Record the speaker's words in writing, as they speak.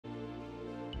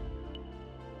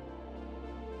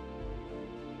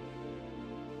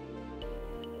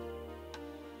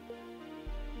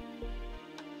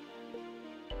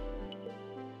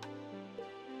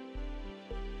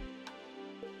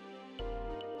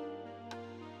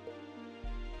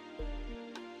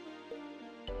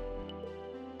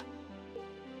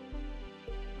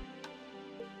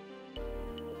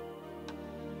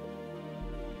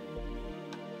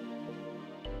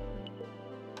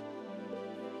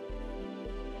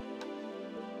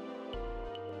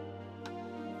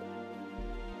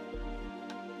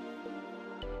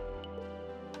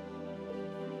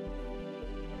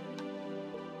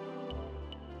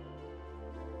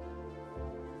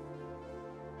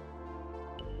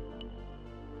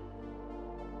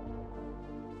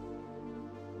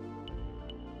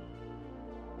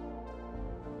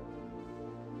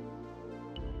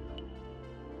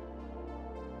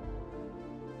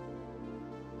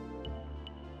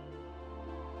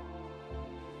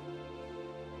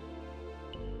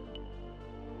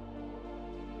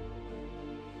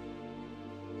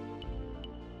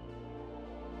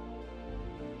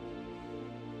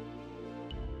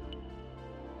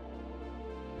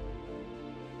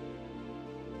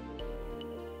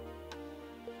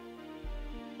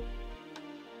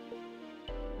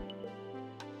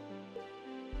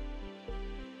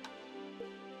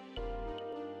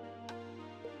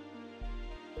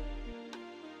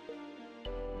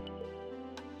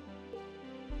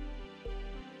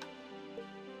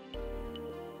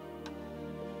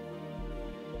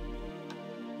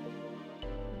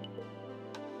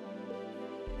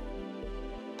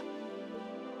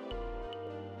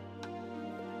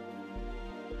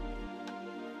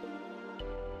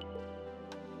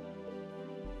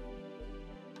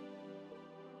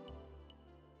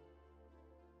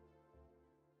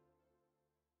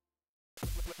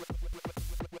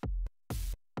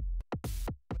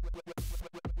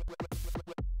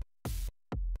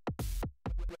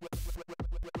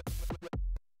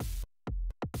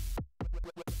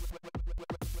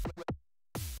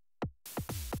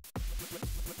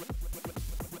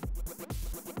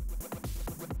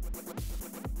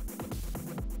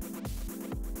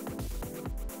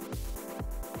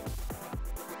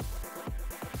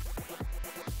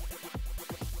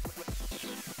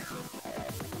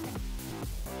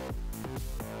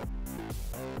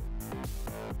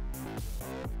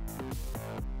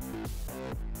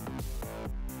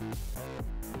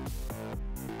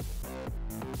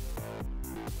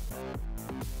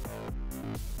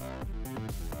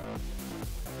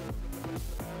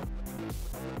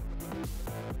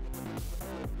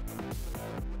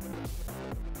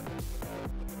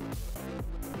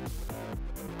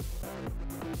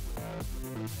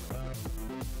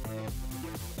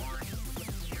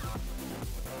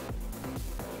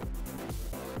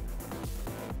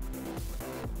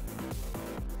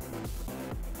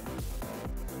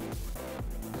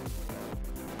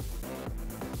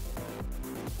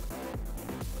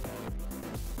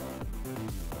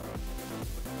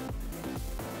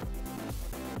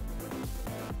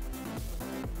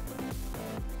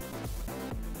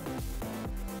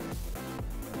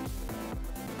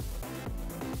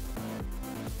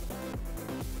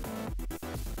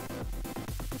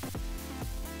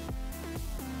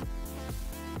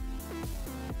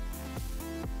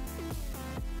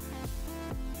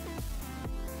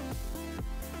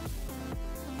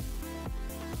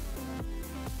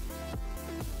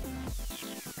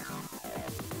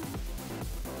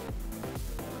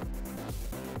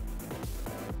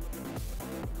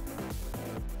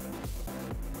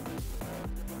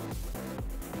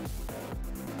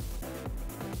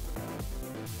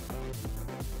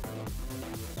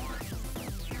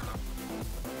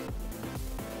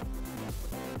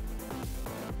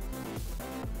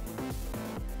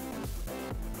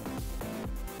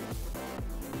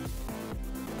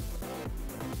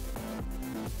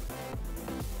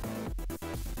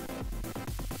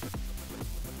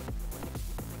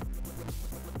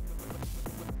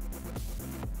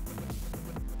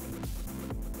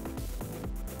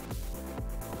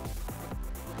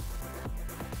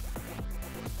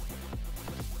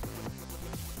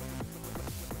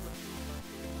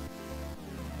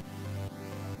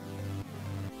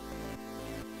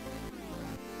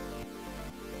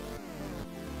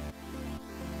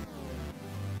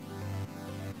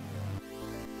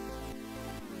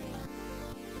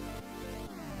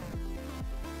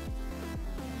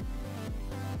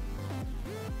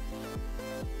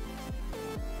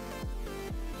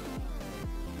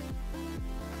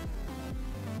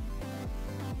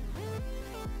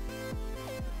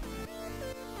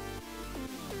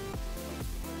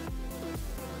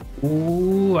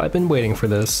Ooh, I've been waiting for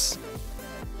this.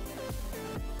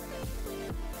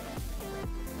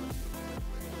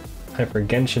 Time for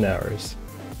Genshin hours.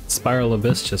 Spiral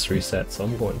Abyss just reset, so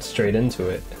I'm going straight into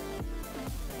it.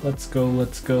 Let's go,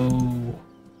 let's go.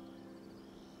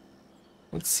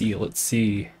 Let's see, let's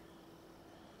see.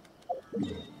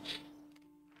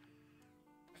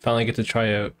 Finally get to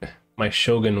try out my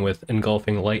Shogun with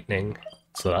Engulfing Lightning,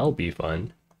 so that'll be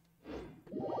fun.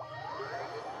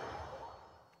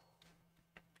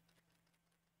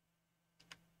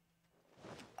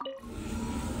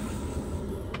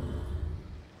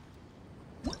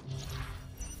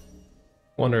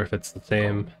 Wonder if it's the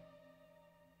same.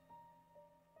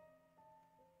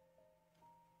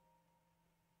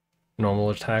 Normal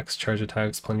attacks, charge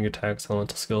attacks, plunging attacks,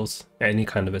 elemental skills, any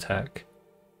kind of attack.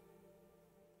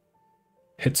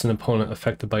 Hits an opponent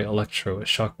affected by Electro, a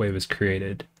shockwave is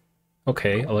created.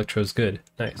 Okay, Electro's good.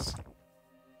 Nice.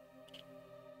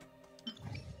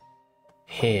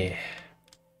 Hey.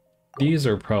 These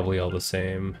are probably all the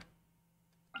same.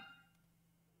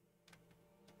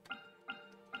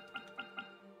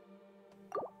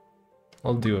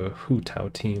 I'll do a Hu Tao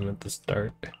team at the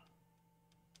start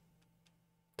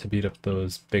to beat up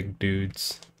those big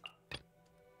dudes.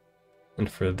 And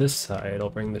for this side,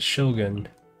 I'll bring the Shogun.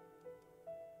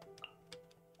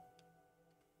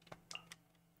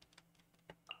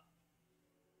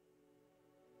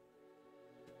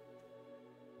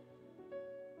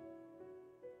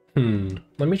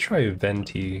 Let me try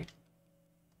Venti.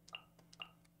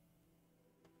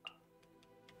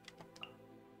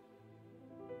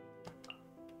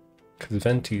 Because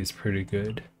Venti is pretty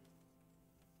good.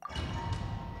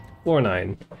 Floor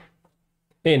 9.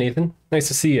 Hey Nathan, nice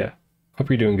to see ya. Hope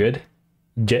you're doing good.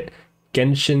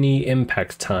 Genshin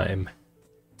Impact time.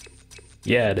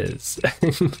 Yeah, it is.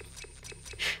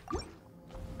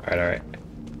 Alright.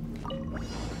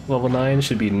 Level 9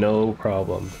 should be no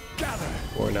problem.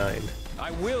 Floor 9. I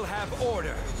will have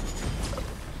order.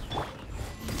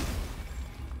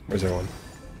 Where's everyone?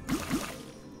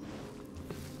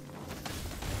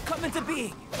 Come into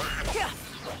being.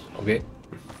 Okay. Of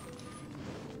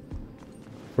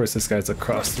course, this guy's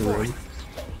across the room.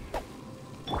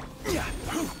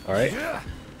 Alright.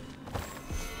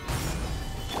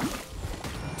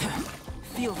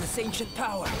 Feel this ancient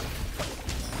power.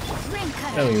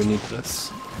 I don't even need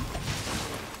this.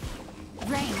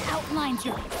 Rain outlines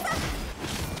your.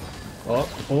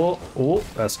 Oh,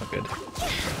 that's not good.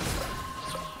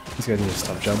 These guys need to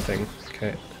stop jumping.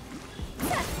 Okay.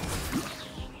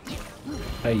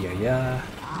 Ay.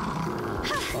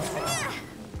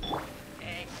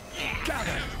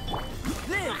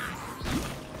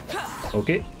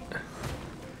 Okay.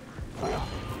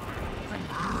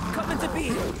 Come into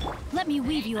being. Let me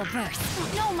weave you a verse.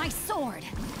 No, my sword.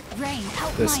 Rain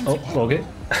This. outlines. Oh, okay.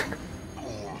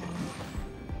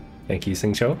 Thank you,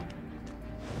 Singcho.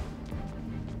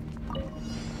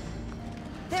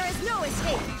 There is no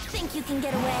escape. Think you can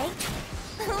get away?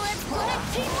 Let's put it.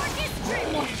 Teamwork is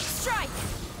dreamwork. Strike.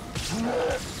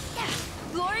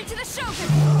 Glory to the Shogun.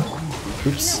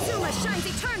 Oops. Inazuma shines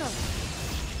eternal.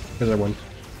 Here's our one.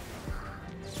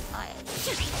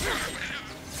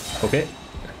 Okay.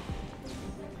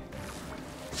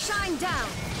 Shine down.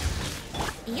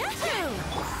 Yahoo!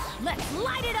 Let's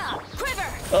light it up.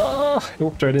 Quiver. Oh, I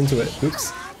walked right into it.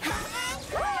 Oops.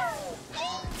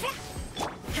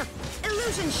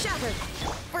 Illusion shattered.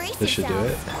 This should do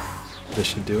it. This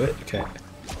should do it. Okay.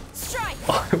 Strike.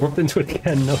 Oh, I warped into it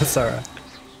again. No, Sarah.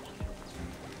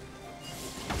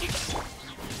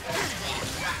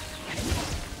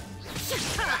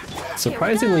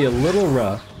 Surprisingly, a little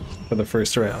rough for the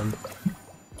first round.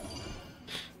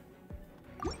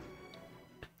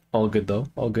 All good though.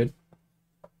 All good.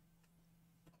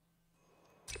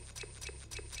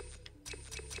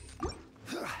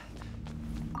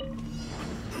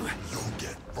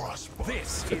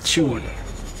 This is Chewy. order.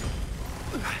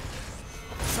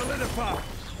 Solidify.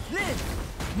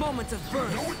 Live. Moment of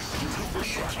birth.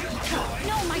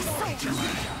 No, my soul.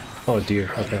 Oh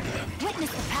dear. Okay.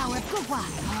 Witness the power of Gugwa.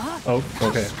 Oh,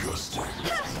 okay.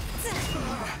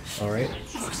 All right.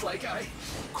 Looks like I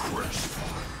crushed.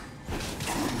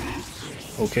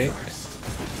 Okay.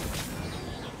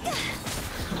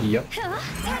 Yep.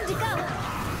 Time to go.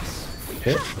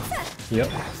 Hit. Yep.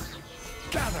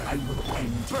 Gather.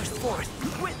 Burst forth.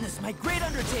 Witness my great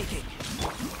undertaking.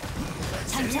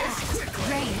 Time to act.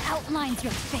 Rain outlines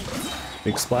your fate.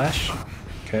 Big splash.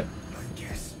 Okay. I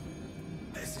guess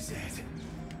this is it.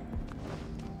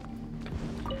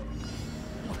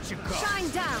 What you got? Shine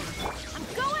down. I'm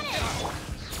going in.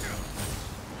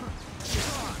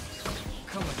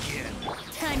 Come again.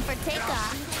 Time for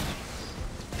takeoff.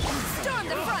 Storm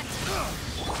the front.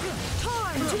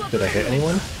 Torn to a Did I hit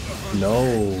anyone?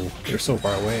 No. You're so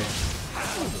far away.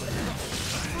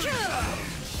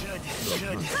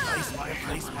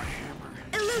 Place my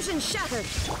hammer. illusion shattered.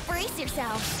 Brace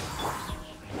yourself.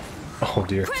 Oh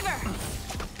dear. Quiver.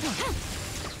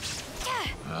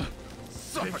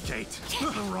 Suffocate.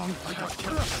 The wrong. I got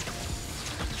killed.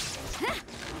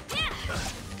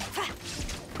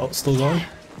 Oh, still going?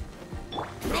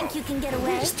 Think you can get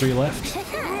away? Just 3 left.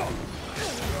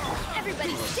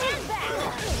 Everybody stand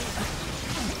back.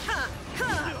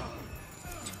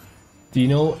 Do you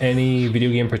know any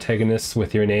video game protagonists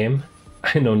with your name?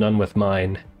 I know none with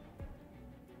mine.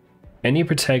 Any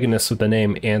protagonists with the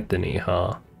name Anthony,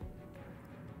 huh?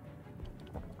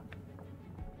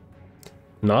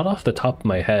 Not off the top of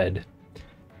my head.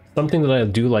 Something that I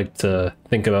do like to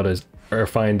think about is, or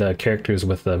find characters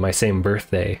with my same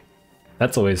birthday.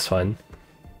 That's always fun.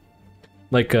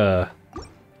 Like Ryu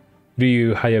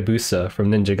Hayabusa from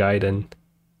Ninja Gaiden.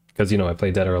 Because, you know, I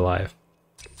play Dead or Alive.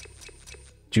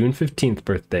 June 15th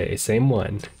birthday, same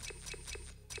one.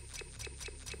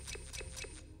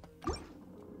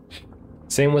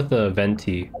 Same with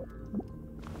Venti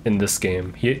in this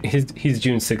game. He's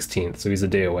June 16th, so he's a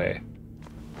day away.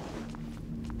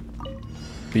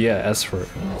 But yeah, as for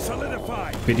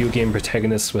Solidify. video game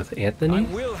protagonists with Anthony,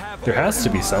 Will have there has to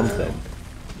be something.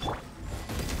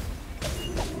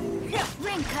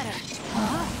 Ring cutter.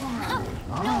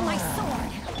 No, my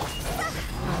sword.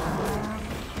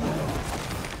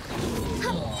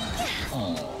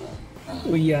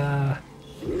 Oh yeah.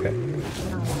 Okay.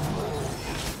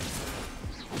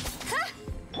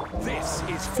 This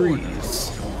is order.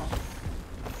 Freeze.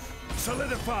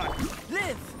 Solidify.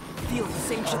 Live. Feel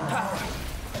this ancient power.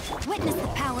 Witness the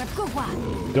power of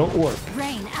Gugwa. Don't work.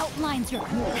 Rain outlines your.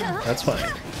 That's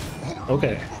fine.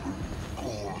 Okay.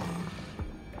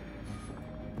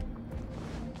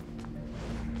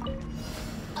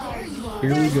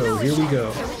 Here we go. Here we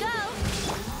go. Here we go.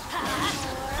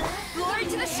 Glory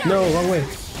to the show. No, wrong way.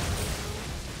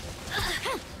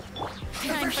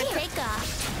 Time for takeoff.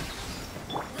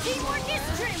 Teamwork is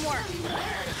dreamwork.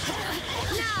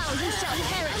 Now you shall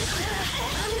perish.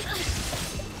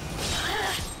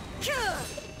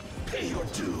 Pay your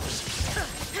dues.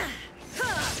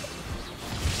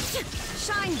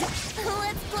 Shine down.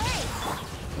 Let's play.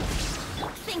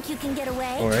 Think you can get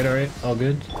away? All right. All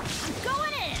good.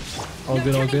 Going in. All No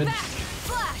good. All turning good. back.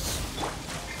 Flash.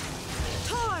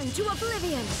 Torn to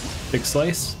oblivion. Big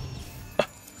slice.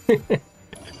 That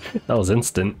was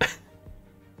instant.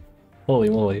 Holy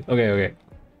moly. Okay.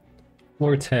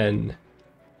 Floor 10.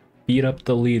 Beat up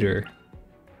the leader.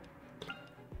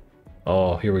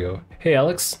 Oh, here we go. Hey,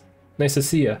 Alex. Nice to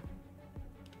see ya.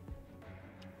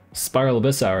 Spiral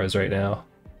Abyss hours right now.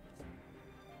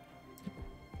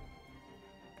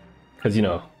 Because, you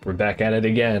know, we're back at it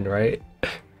again, right?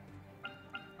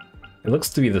 It looks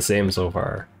to be the same so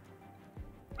far.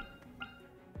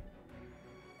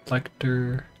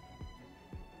 Reflector.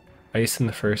 Ice in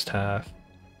the first half.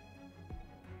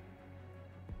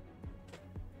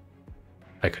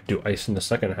 I could do ice in the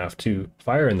second half too.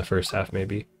 Fire in the first half,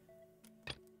 maybe.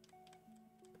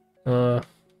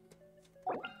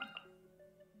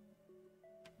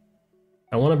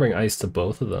 I want to bring ice to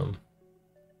both of them.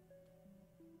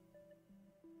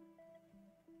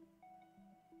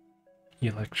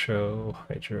 Electro,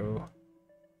 Hydro.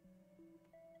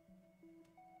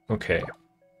 Okay.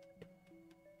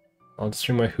 I'll just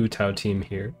bring my Hu Tao team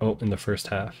here. Oh, in the first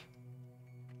half.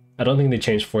 I don't think they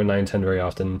change 4, 9, 10 very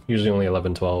often. Usually only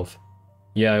 11, 12.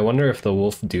 Yeah, I wonder if the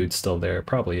wolf dude's still there.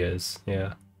 Probably is,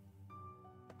 yeah.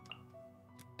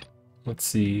 Let's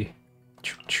see.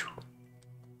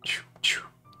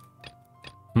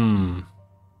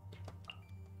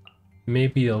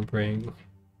 Maybe I'll bring...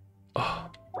 Oh.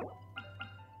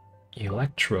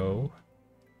 Electro.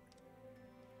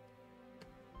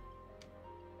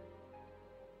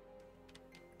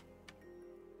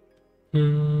 I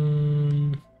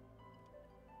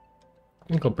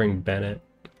think I'll bring Bennett.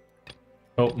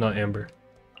 Oh, not Amber.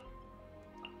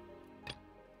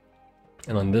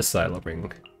 And on this side, I'll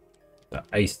bring the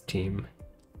ice team.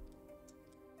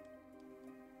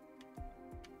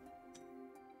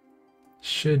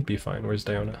 Should be fine. Where's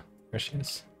Diona? There she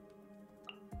is.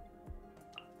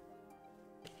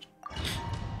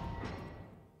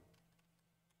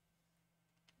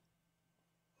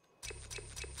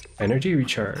 Energy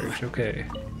recharge, okay.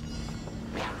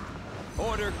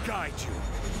 Order guide you.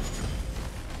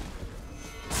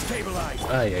 Stabilize.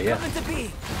 Ah, yeah. Coming to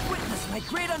be. Witness my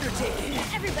great undertaking.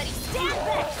 Everybody stand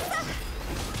back!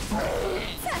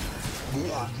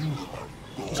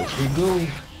 So here we go.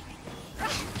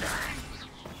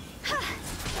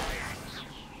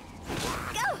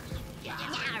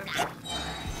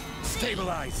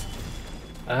 Stabilize.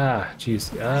 Ah,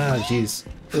 jeez. Ah, jeez.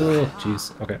 Oh,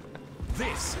 jeez. Okay.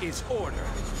 This is order.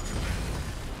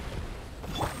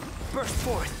 Burst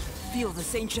forth. Feel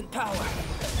this ancient power.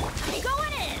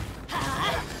 Going in!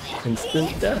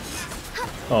 Instant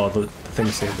death. Oh, the thing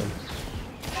saved them.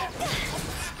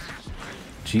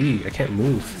 Gee, I can't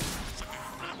move.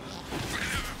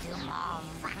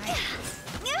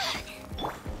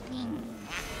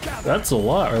 That's a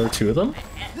lot. Are there 2 of them?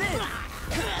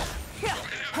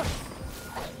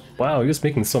 Wow, he was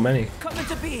making so many. Coming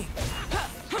to be.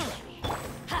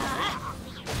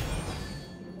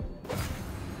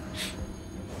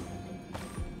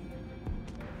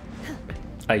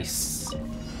 Ice.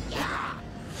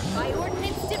 By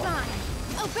ordinance divine,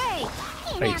 obey!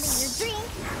 Ice. Your dream.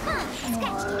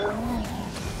 Sketch.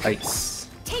 Ice.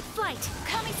 Take flight.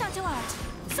 Kamisato art.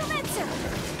 Sumetsu.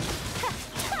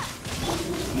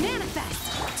 Manifest.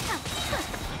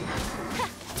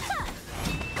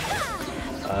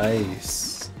 Ice.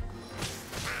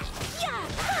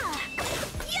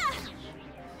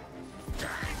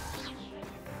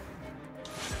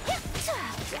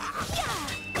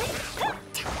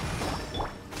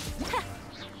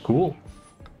 Cool.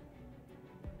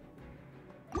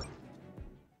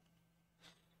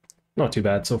 Not too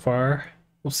bad so far.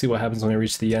 We'll see what happens when I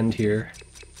reach the end here.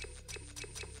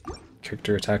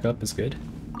 Character attack up is good.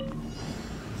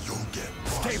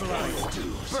 Stabilize.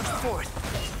 Burst forth.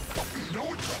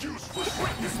 No excuse for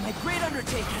witness my great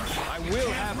undertaking. I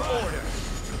will have order.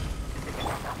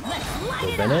 Let's light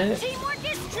it Bennett? up. Teamwork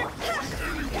is true.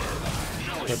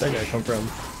 Where'd that guy come from?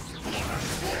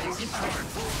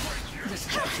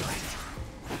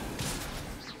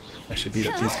 I should beat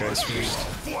up these guys first.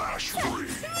 Flash free.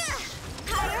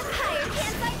 Higher, higher,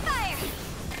 can't fight fire.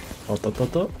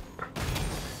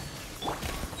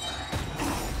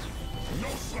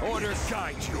 Order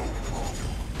guide you.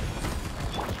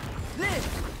 Live.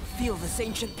 Feel this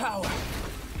ancient power.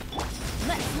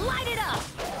 Let's light it up.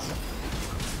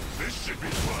 This should be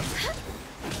fun.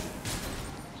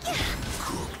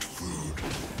 Cooked food.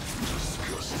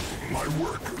 Disgusting. My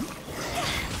work.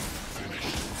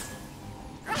 Finished.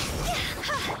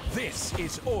 This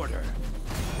is order.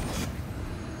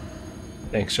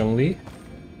 Thanks, Zhongli.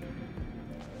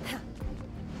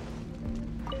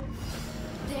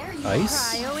 There you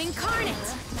Ice? Cryo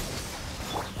incarnate.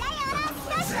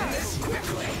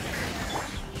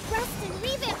 Rust and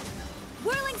revamp.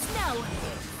 Whirling snow.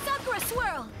 Sakura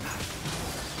swirl.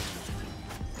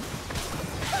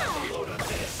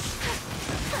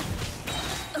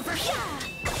 Over here.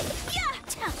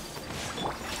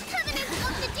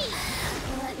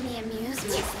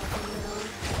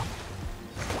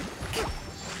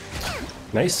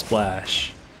 Nice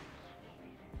splash.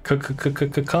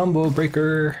 Combo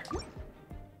breaker.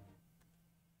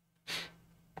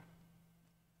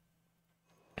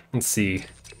 Let's see.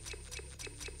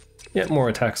 Yeah, more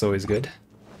attacks always good.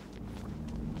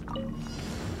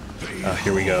 Ah,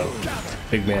 here we go.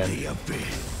 Big man. Everybody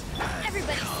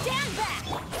stand back!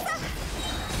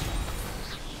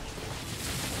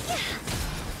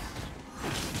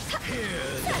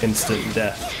 Instant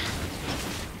death.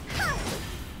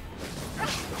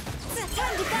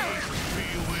 Time to go!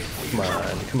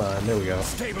 Come on, there we go.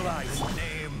 Stabilize.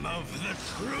 Name of the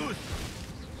truth.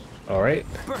 Alright,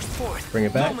 Burst forth. bring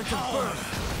it back. Moment of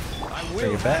birth. I will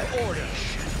Bring it back. have order.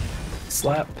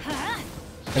 Slap.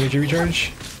 Energy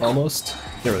recharge. Almost.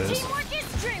 There it is. Teamwork is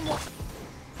dreamwork!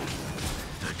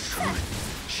 The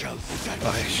truth shall set Oh,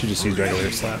 I should just use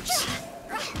regular slaps.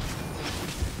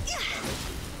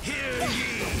 Hear ye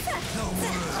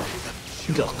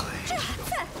the word.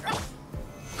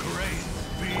 Grace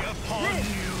be upon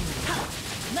you.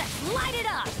 Let's light it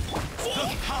up!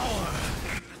 Power.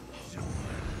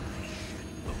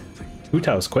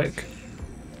 Hu-Tao's quick.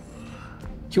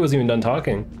 He wasn't even done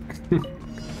talking. Do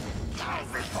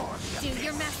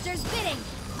your master's bidding!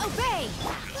 Obey!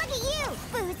 Look at you!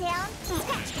 Boo down!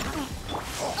 Scratch down!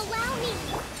 Allow me!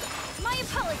 My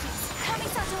apologies!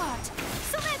 Kamisato art!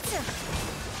 Sometsu!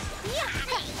 Yeah!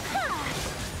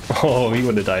 Oh, he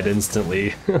would have died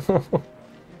instantly.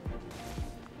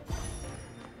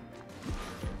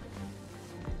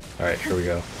 Alright, here we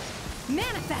go.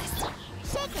 Manifest!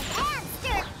 Shake it and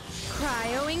stir!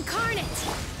 Cryo incarnate!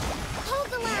 Hold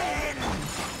the line!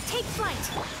 Take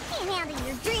flight! Can't handle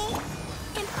your dream!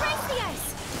 Embrace the ice!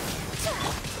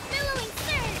 Billowing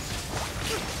surge!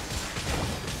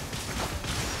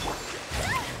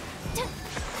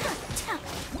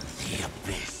 The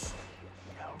abyss.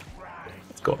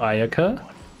 Let's go Ayaka.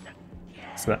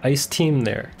 It's an ice team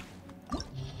there.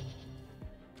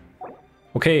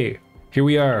 Okay, here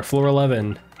we are, floor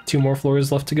 11. 2 more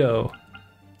floors left to go.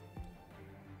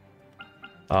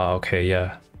 Ah, okay,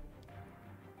 yeah.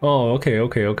 Oh,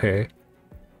 okay.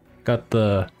 Got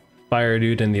the fire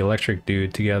dude and the electric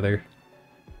dude together.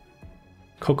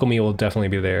 Kokomi will definitely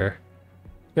be there.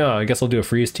 Yeah, I guess I'll do a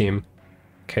freeze team.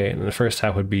 Okay, and the first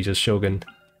half would be just Shogun.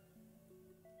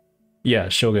 Yeah,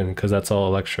 Shogun, because that's all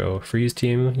electro. Freeze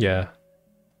team, yeah.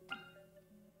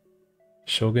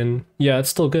 Shogun, yeah, it's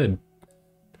still good.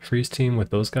 Freeze team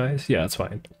with those guys, yeah, it's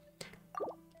fine.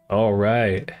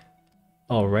 Alright.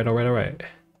 Alright.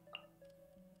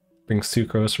 Bring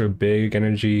Sucrose for big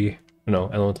energy. No,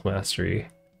 elemental mastery.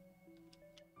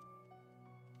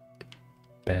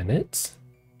 Bennett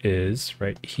is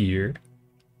right here.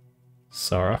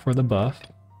 Sara for the buff.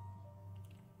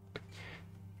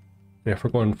 And if we're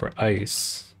going for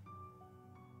ice,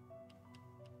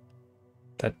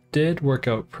 that did work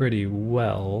out pretty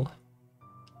well.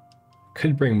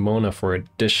 Could bring Mona for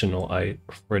additional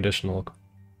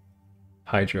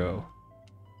hydro.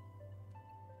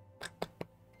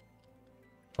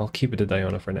 I'll keep it to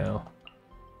Diona for now.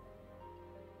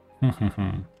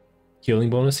 Healing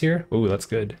bonus here? Ooh, that's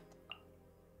good.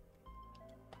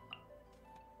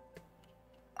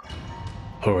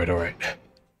 Alright.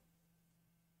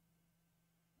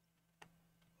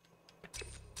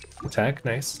 Attack,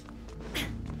 nice.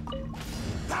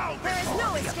 There is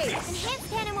no escape!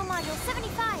 Enhanced animal module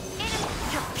 75!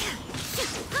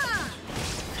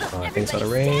 Things out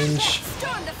of range.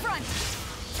 Storm the front!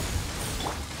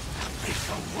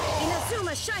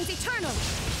 Inazuma shines eternal!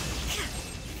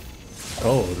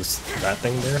 Oh, that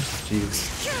thing there? Jeez.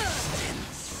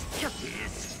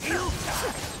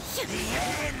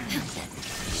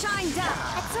 Shine down!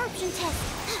 Absorption test!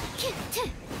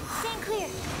 Stand clear!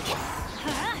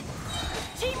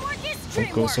 Teamwork is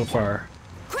Don't go so dreamwork! far.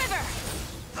 Quiver!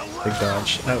 Big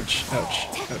dodge. Ouch. Now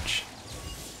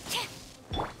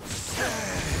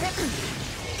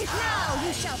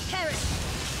you shall perish!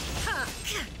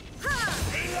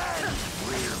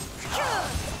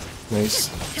 Nice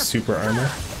super armor.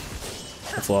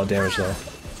 That's a lot of damage though.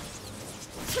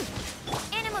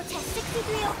 Animal test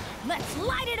 63. Let's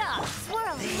light it up!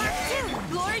 Swirl, Mark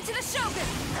 2! Glory to the Shogun!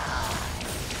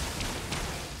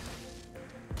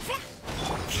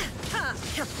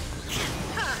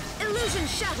 Illusion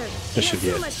shattered! This should be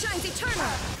it. Inazuma shines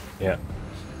eternal! Yeah.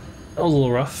 That was a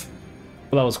little rough.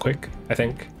 But that was quick, I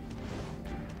think.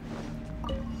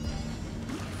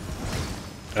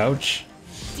 Ouch.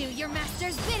 Do your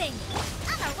master's bidding!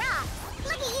 I'm a rock!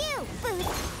 Look at you, Boots!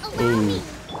 Allow Ooh. me!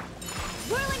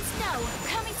 Whirling snow!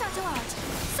 Kamisato art!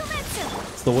 Sometsu!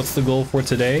 So what's the goal for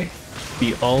today?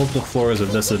 Beat all of the floors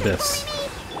of this abyss.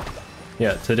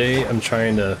 Yeah, today I'm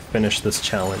trying to finish this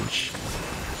challenge.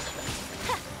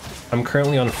 I'm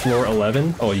currently on floor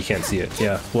 11. Oh, you can't see it.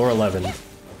 Yeah, floor 11.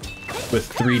 With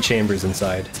 3 chambers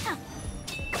inside.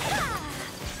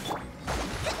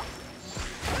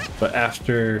 But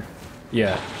after...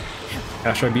 yeah.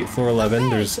 After I beat floor 11,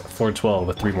 there's floor 12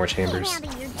 with 3 more chambers.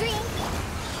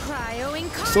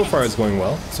 So far it's going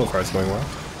well. So far it's going well.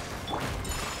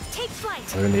 Take flight.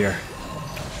 They're in the air.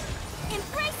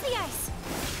 Embrace the ice.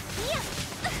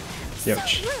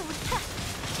 Ouch.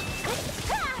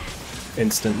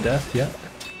 Instant death, yeah.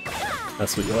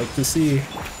 That's what you like to see.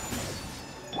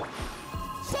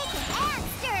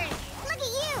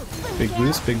 Big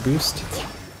boost, big boost.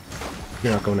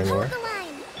 You're not going anywhere.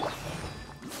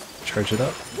 Charge it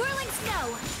up.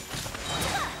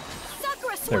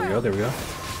 There we go, there we go.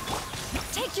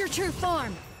 Take your true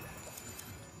form.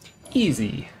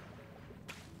 Easy.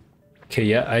 Okay,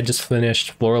 yeah, I just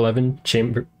finished floor 11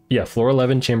 chamber. Yeah, floor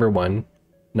 11 chamber 1.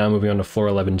 Now moving on to floor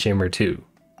 11 chamber 2.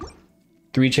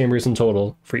 3 chambers in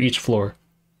total for each floor.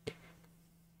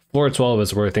 Floor 12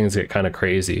 is where things get kind of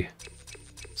crazy.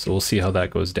 So we'll see how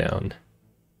that goes down.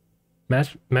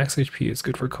 Max HP is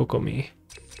good for Kokomi.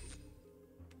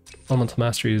 Elemental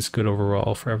Mastery is good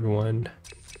overall for everyone.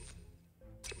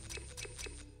 I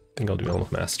think I'll do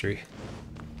Elemental Mastery.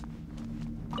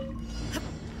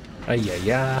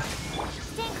 Ay-ya-ya.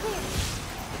 Stand clear.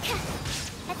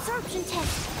 Absorption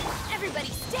test. Everybody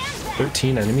stand back.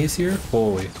 13 enemies here?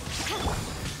 Holy.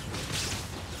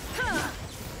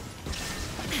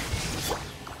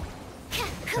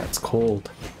 That's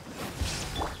cold.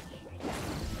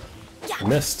 I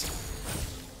missed.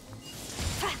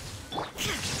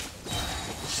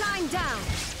 Shine down.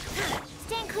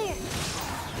 Stand clear.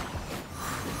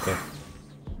 Okay.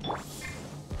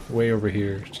 Way over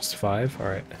here. Just 5?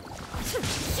 Alright.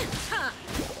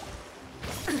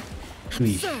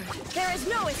 Sir, there is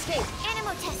no escape.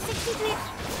 Animal test 63.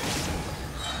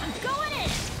 I'm going in.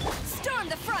 Storm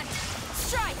the front.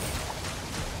 Strike.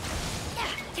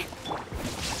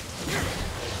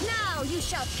 Now you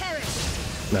shall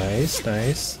perish. Nice,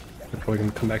 nice. They're probably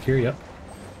gonna come back here, yep.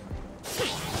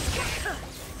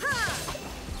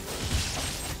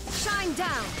 Shine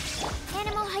down.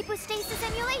 Animal hypostasis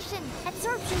emulation.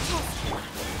 Absorption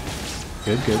test.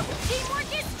 Good, good.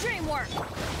 Teamwork is dreamwork.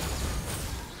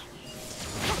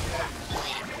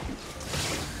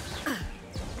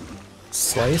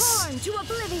 Slice? Torn to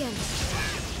oblivion.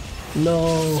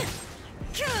 No.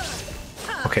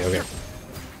 Okay, okay.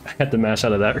 I had to mash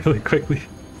out of that really quickly.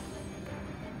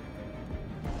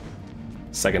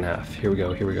 Second half. Here we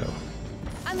go, here we go.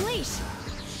 Unleash.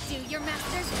 Do your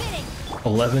master's bidding.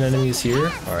 11 enemies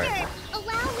here? Alright.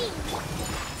 Allow me.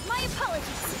 My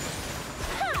apologies.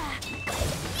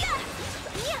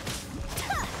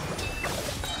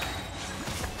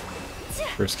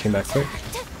 First came back quick.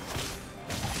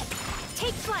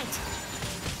 Take flight.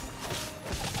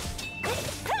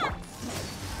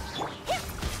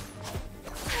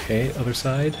 Okay, other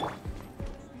side.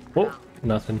 Whoa,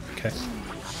 nothing. Okay.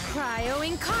 Cryo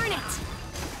incarnate.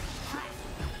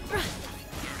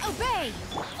 Obey.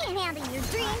 Can't handle your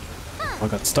dream. Oh, I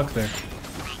got stuck there.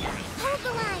 Hold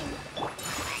the line.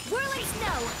 Whirling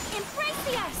snow. Embrace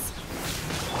the ice.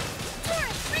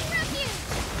 Torrent, bring refuge.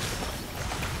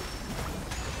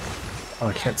 Oh,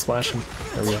 I can't splash him.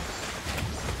 There we go.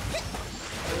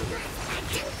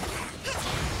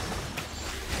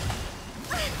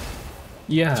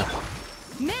 Yeah.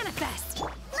 Manifest.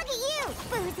 Look at you,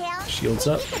 Boozle. Shields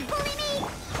up. You can bully me.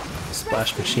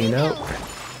 Splash machine out.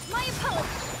 My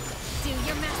apologies. Do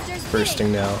your master's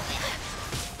Bursting now.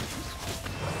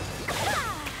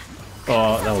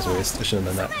 Oh, that was a waste. I shouldn't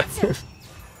have done that.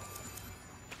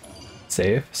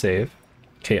 Save, save.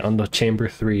 Okay, on to chamber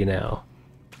 3 now.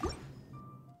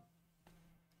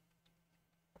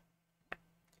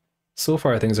 So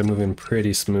far things are moving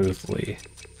pretty smoothly.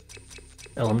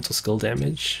 Elemental skill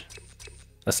damage.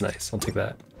 That's nice, I'll take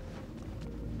that.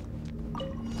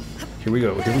 Here we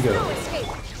go, here we go.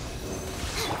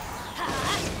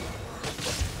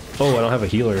 Oh, I don't have a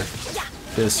healer.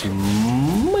 This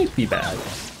might be bad.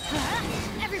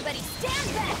 Everybody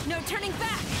stand back. No turning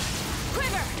back.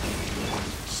 Quiver.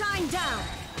 Shine down.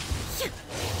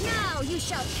 Now you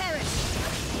shall perish.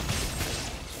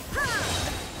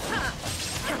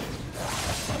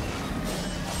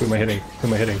 Who am I hitting? Who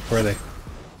am I hitting? Where are they?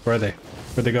 Where are they?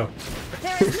 Where'd they go?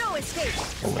 There is no escape.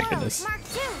 Oh my goodness. Mark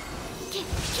 2.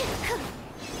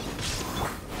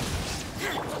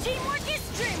 Teamwork is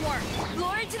dreamwork.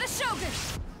 Glory to the Shogun.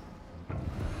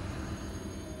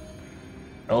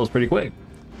 That was pretty quick.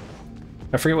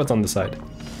 I forget what's on the side.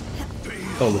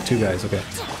 Oh, the 2 guys, okay.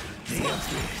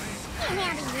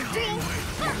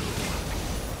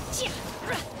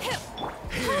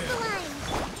 Hold the line.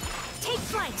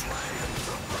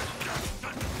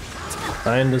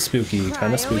 Kinda spooky,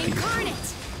 kinda spooky.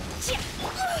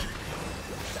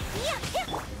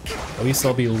 At least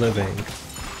I'll be living.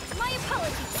 My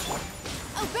apologies.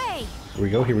 Obey. Here we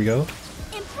go, here we go.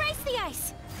 Embrace the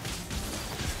ice.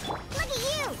 Look at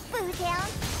you, Boo Town.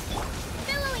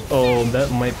 Billowing Oh, sand.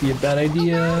 that might be a bad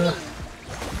idea.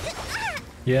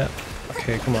 Yeah.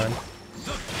 Okay, come on.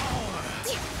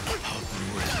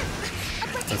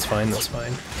 That's fine, that's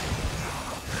fine.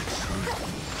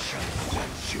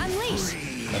 Unleash.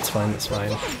 That's fine, that's fine.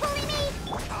 Bully me.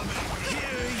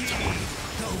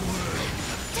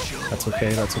 That's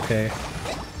okay, that's okay.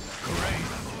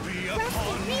 Rest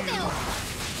and rebuild.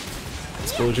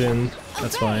 Explosion,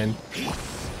 that's fine.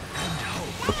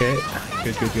 Okay,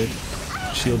 good, good, good.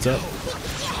 Shields up.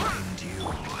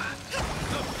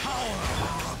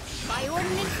 By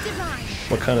ordinance divine.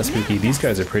 What kind of spooky? These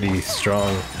guys are pretty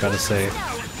strong, gotta say.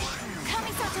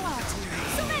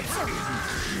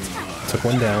 Took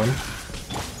one down.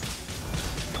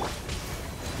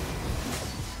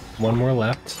 One more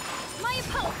left.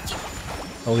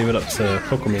 I'll leave it up to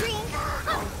Kokomi.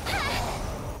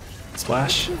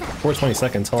 Splash. 420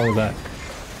 seconds, how long is that?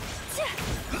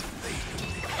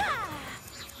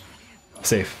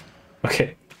 Safe.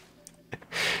 Okay.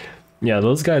 Yeah,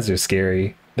 those guys are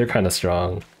scary. They're kind of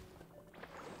strong.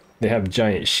 They have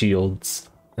giant shields,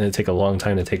 and they take a long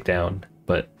time to take down,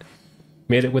 but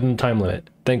made it within the time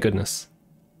limit. Thank goodness.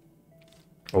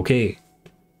 Okay.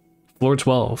 Floor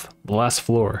 12, the last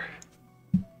floor.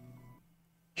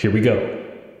 Here we go.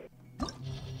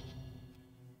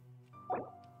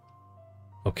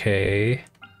 Okay.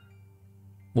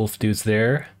 Wolf dude's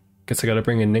there. Guess I gotta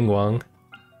bring in Ningguang.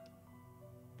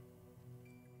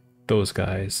 Those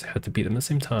guys have to beat them at the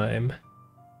same time.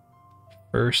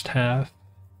 First half.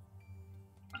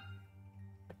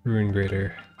 Ruin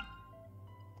Grader.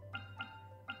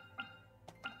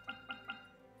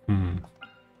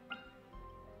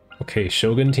 Okay,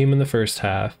 Shogun team in the first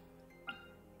half.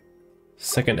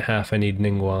 Second half I need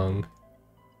Ningguang.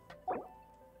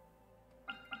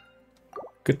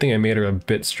 Good thing I made her a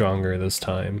bit stronger this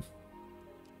time.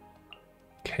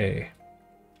 Okay.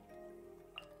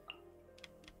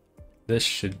 This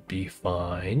should be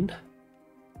fine.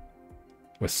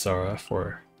 With Sara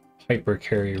for hyper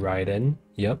carry Raiden.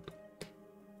 Yep.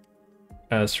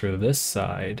 As for this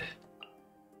side,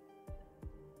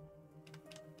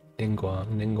 Ningguang,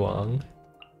 Ningguang.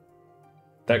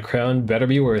 That crown better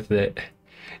be worth it.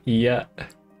 Yeah.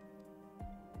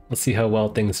 Let's see how well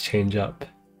things change up.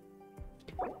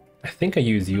 I think I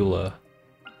use Eula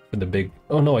for the big...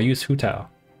 Oh no, I use Hu Tao.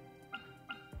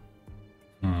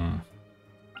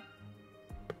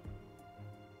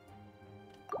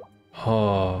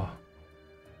 Oh.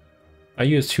 I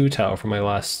used Hu Tao for my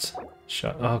last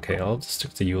shot. Okay, I'll just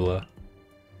stick to Eula.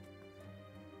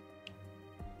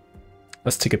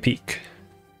 Let's take a peek.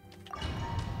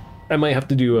 I might have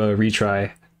to do a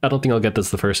retry. I don't think I'll get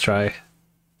this the first try.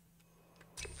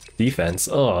 Defense.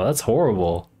 Oh, that's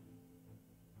horrible.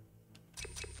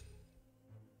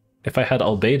 If I had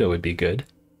Albedo, it would be good.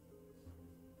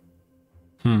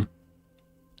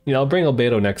 Yeah, I'll bring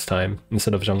Albedo next time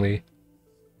instead of Zhongli.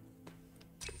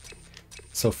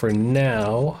 So for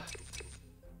now,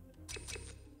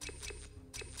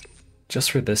 just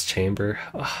for this chamber,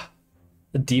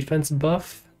 the defense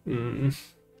buff?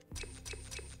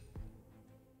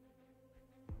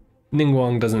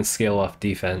 Ningguang doesn't scale off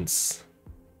defense.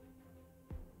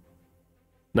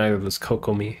 Neither does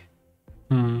Kokomi.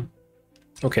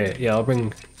 Okay, yeah, I'll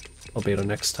bring Albedo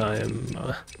next time.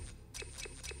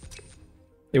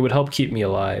 It would help keep me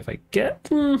alive, I get.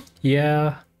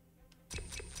 Yeah.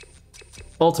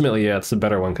 Ultimately, yeah, it's a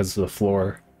better one because of the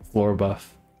floor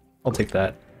buff. I'll take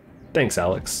that. Thanks,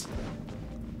 Alex.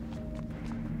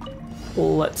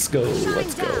 Let's go,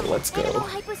 let's go, let's go.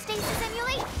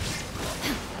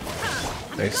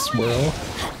 Nice swirl.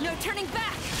 No turning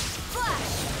back.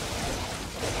 Flash.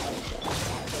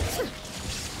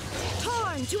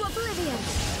 Torn to oblivion.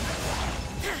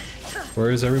 Where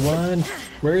is everyone?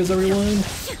 Where is everyone?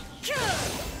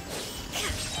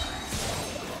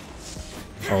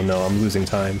 Oh no, I'm losing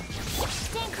time.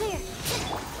 Stand clear.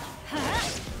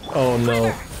 Oh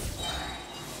no.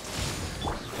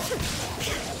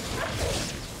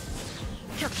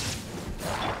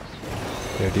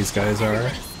 There these guys are.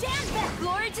 Stand back.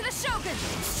 Glory to the Shogun.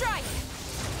 Strike.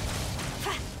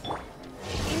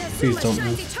 Please don't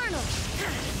move. Eternal.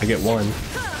 I get one.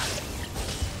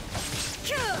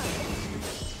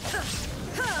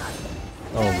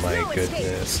 Oh my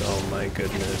goodness, oh my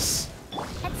goodness.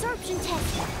 Absorption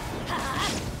test.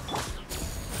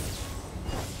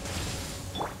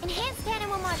 Enhanced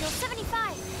animal module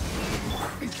 75.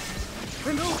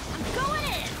 Remove. I'm going.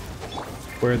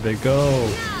 Where'd they go?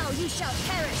 Now you shall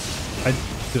perish.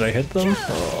 Did I hit them?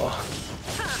 Oh.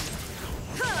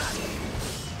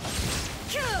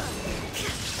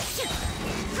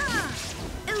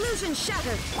 Illusion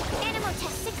shattered. Animal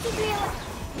test 63.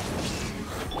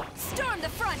 Storm the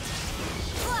front.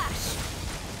 Flash.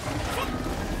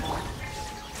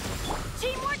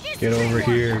 Teamwork is Get over teamwork.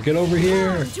 here. Get over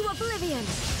here. Down to oblivion.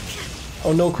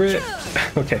 Oh, no crit.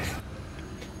 Okay.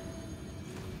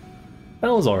 That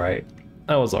was alright.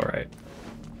 That was alright.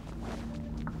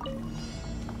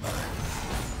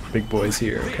 Big boys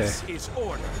here, okay. This is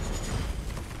order.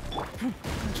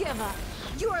 Give up.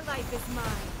 Your life is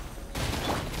mine.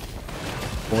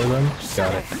 Four of them?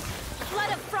 Got it.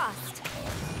 Flood of frost.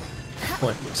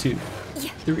 1, 2,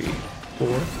 3,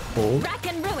 4. Hold. Rack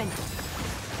and ruin.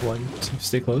 1, 2.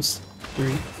 Stay close.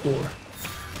 3, 4.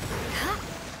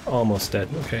 Almost dead.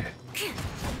 Okay.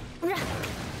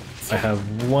 I have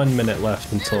 1 minute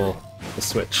left until the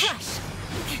switch. Crush.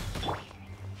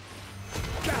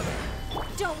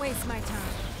 Don't waste my time.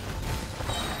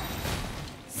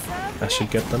 I should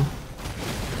get them.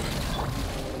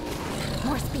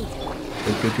 More speed.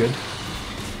 Good, good, good.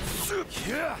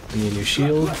 I need a new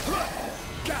shield.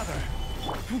 Gather.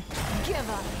 Give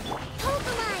up. Hold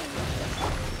the line.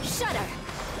 Shudder.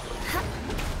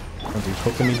 Are they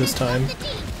poking me this time?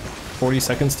 40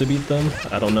 seconds to beat them?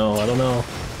 I don't know, I don't know.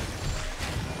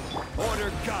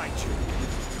 Order guide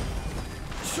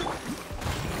you.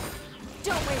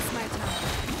 Don't waste my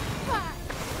time.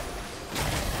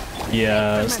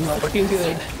 Yeah, it's not looking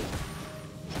good.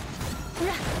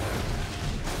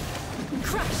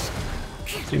 Crush.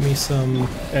 Give me some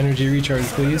energy recharge,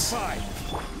 please. Fine.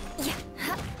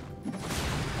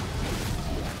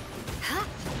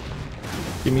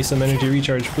 Give me some energy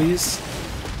recharge, please.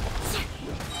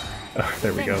 Oh,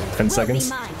 there we go. 10 seconds.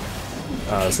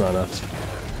 That's not enough.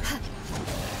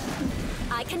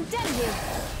 I condemn you.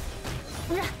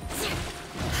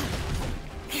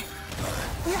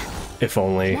 If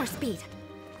only. More speed.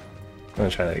 I'm gonna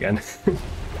try that again.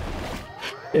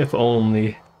 If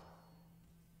only.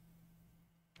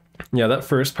 Yeah, that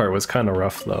first part was kind of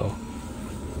rough though.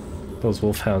 Those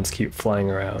wolfhounds keep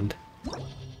flying around.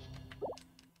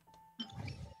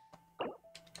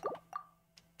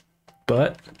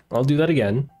 But I'll do that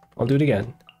again. I'll do it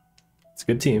again. It's a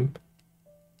good team.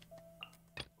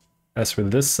 As for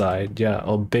this side, yeah,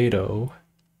 Albedo,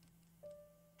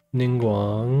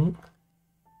 Ningguang.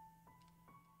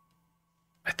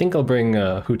 I think I'll bring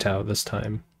Hu Tao this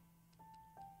time.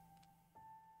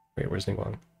 Wait, where's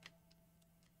Ningguang?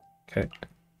 Okay.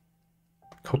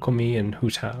 Kokomi and Hu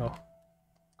Tao.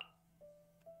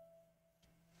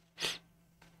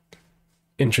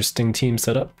 Interesting team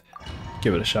setup.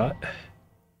 Give it a shot.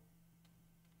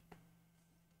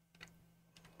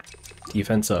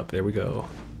 Defense up, there we go.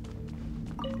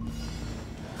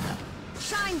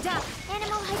 Shined up.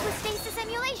 Animal hypostasis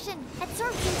emulation.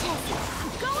 Absorption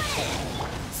test. Go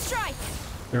in. Strike.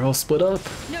 They're all split up.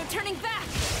 No turning back.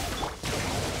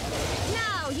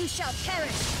 Now you shall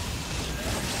perish.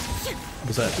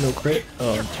 Was that no crit?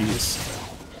 Oh, jeez.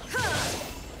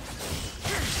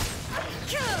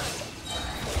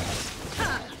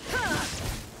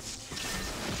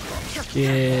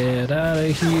 Get out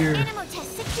of here. Animal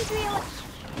test 63.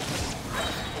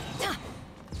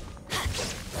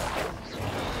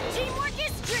 Teamwork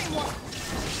is dreamwork.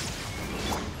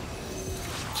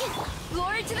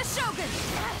 Glory to the Shogun.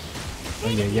 Oh,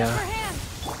 yeah.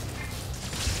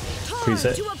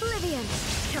 Preset. To oblivion.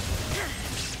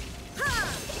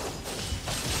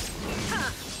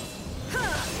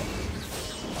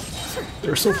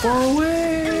 They're so far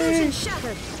away. Illusion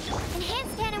shattered.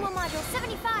 Enhanced animal module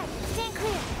 75. Stand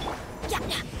clear.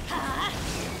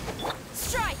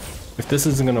 Strike. If this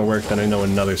isn't gonna work, then I know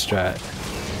another strat.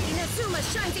 Inazuma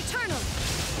shines eternal.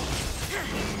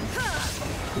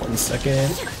 1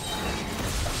 second.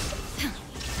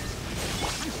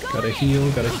 Gotta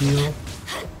heal, gotta heal.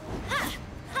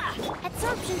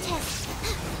 Absorption test.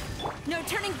 No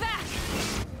turning back.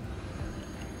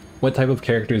 What type of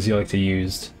characters do you like to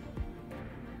use?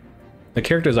 The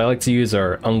characters I like to use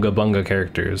are Unga Bunga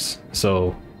characters,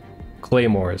 so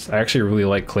claymores. I actually really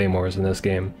like claymores in this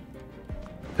game.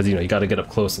 Because, you know, you gotta get up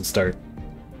close and start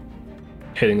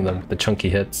hitting them with the chunky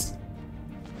hits.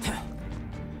 But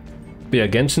yeah,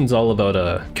 Genshin's all about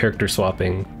character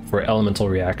swapping for elemental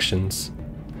reactions.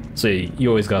 So you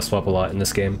always gotta swap a lot in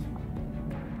this game.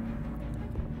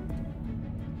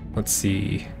 Let's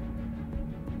see.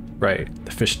 Right,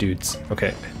 the fish dudes.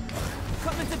 Okay.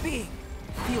 Come into being.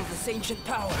 Feel this ancient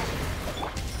power.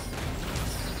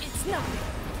 It's nothing.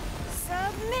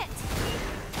 Submit.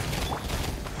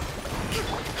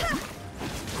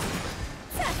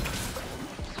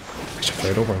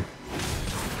 Right over him.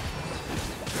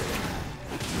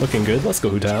 Looking good. Let's go,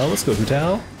 Hu Tao. Let's go, Hu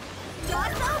Tao.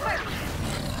 Dog's over!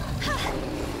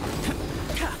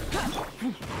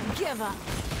 Give up.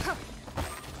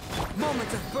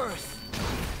 Moment of birth.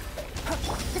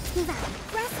 Let's move out.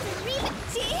 Rest and read it,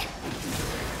 see?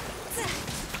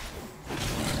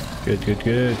 Good, good,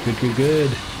 good, good, good, good.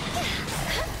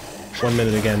 1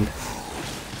 minute again.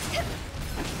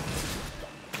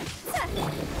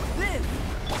 Live.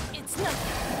 It's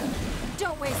nothing.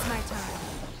 Don't waste my time.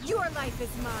 Your life is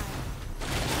mine.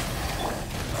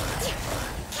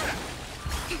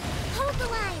 Hold the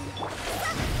line.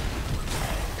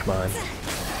 Come on.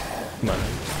 Come on.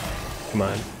 Come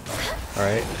on.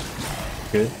 Alright.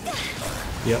 Good.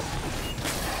 Yep.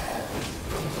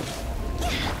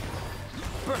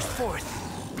 Burst forth.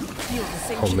 Feel the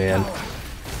same. Oh man.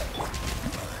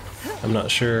 I'm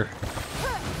not sure.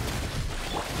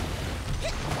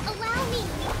 Allow me.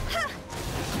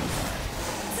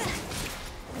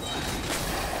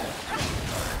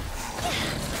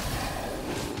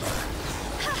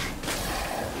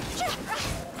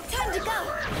 Time to go.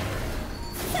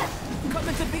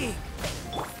 Coming to be.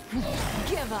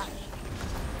 Give up.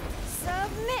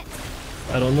 Submit.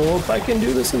 I don't know if I can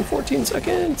do this in 14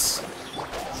 seconds.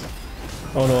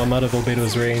 Oh no, I'm out of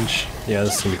Obeido's range. Yeah,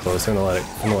 this is gonna be close. I'm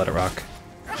gonna let it rock.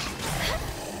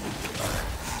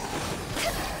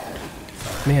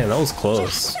 Man, that was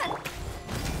close.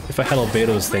 If I had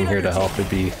Obeido's thing here to help, it'd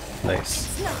be nice.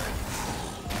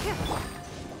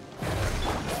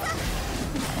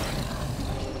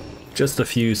 Just a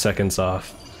few seconds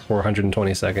off.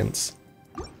 420 seconds.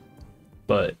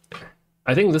 But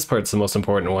I think this part's the most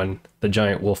important one. The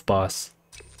giant wolf boss.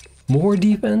 More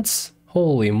defense?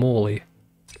 Holy moly.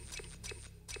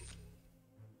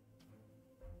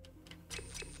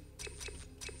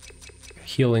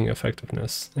 Healing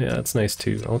effectiveness. Yeah, that's nice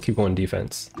too. I'll keep going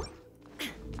defense.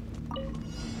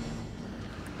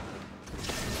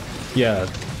 Yeah,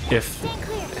 if it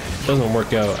doesn't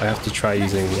work out, I have to try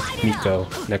using Miko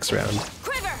next round.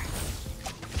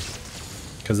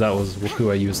 Because that was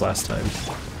who I used last time.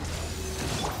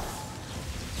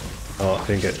 Oh, I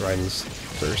didn't get Ryan's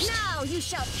first. Now you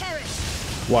shall perish.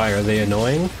 Why, are they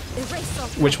annoying? Erase all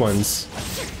Which ones?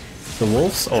 The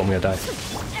wolves? Oh, I'm gonna die.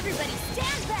 Everybody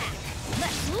stand back.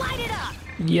 Let's light it up.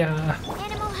 Yeah.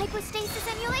 Animal hypostasis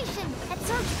emulation. That's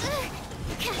so.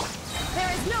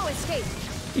 There is no escape.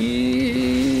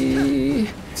 See.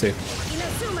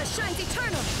 Inazuma shines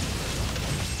eternal.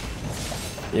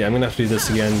 Yeah, I'm gonna have to do this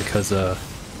again because I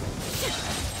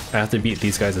have to beat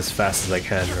these guys as fast as I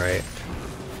can, right?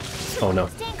 Oh no.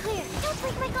 Stand clear. Don't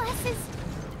break my glasses.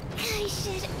 I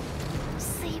should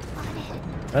sleep on it.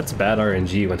 That's bad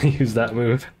RNG when they use that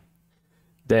move.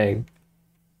 Dang.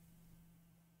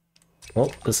 Oh,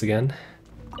 this again.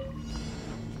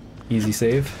 Easy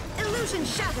save. Illusion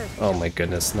shattered. Oh my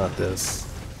goodness, not this.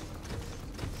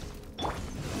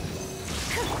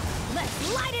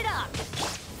 Let's light it up.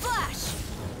 Flash.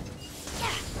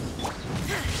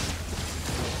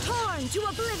 Torn to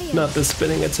oblivion. Not the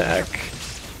spinning attack.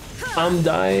 I'm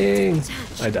dying.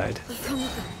 I died.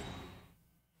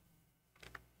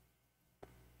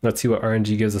 Let's see what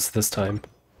RNG gives us this time.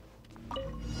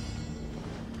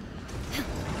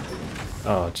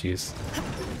 Oh, jeez.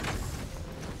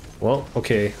 Well,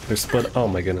 okay, they're split. Oh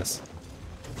my goodness.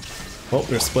 Well,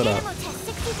 they're split up. Animal test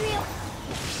 63.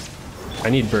 I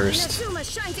need burst. Inazuma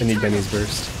shines I need eternal. Benny's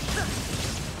burst.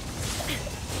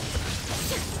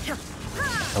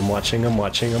 I'm watching, I'm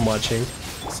watching, I'm watching.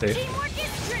 Safe. Teamwork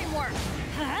is dreamwork.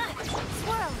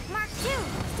 Swirl, Mark 2.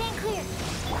 Stand clear.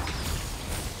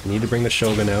 I need to bring the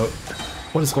Shogun out.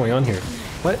 What is going on here?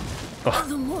 What? Oh,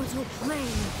 The mortal plane.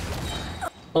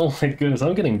 oh my goodness,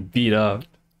 I'm getting beat up.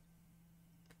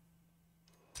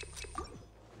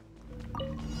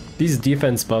 These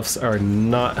defense buffs are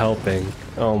not helping.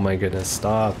 Oh my goodness,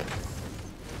 stop.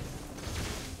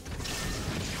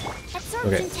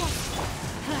 Absorption Okay. test.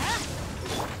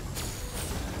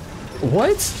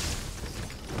 What?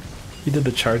 He did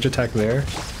the charge attack there?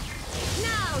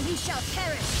 Now you shall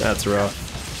perish. That's rough.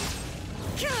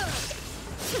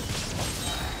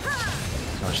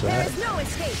 Watch There that. is no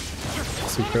escape.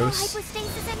 Sucrose.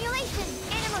 Hypostasis emulation.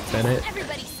 Animal test. Bennett.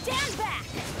 Everybody stand back.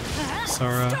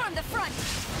 Sarah. Storm the front.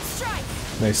 Strike.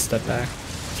 Nice step back.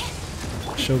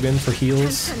 Shogun for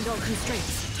heals. Transcend all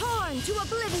constraints. Torn to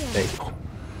oblivion. Hey.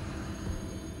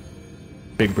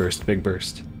 Big burst, big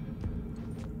burst.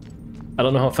 I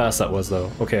don't know how fast that was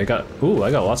though. Okay, I got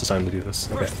lots of time to do this.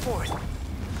 Okay. Burst forth.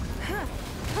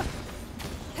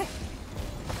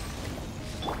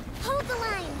 Hold the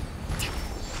line.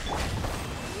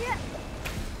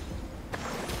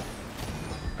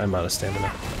 I'm out of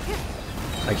stamina.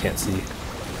 I can't see.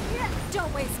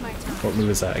 Don't waste my time. What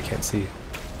move is that? I can't see.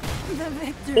 The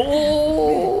victor.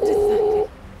 Oh!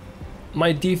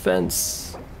 My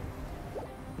defense!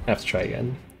 I have to try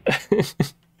again.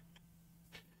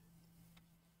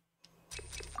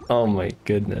 Oh my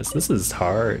goodness, this is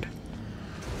hard.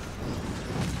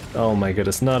 Oh my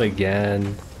goodness, not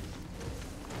again.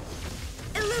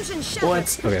 Illusion shattered.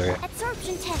 What? Okay.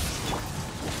 Absorption test.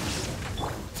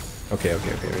 Okay.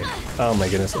 Oh my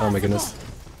goodness, oh my goodness.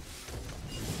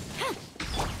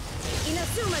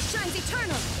 Inazuma shines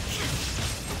eternal.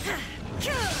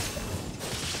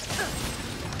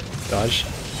 Dodge.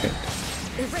 Okay.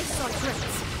 Erase all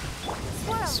traits.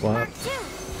 Swap.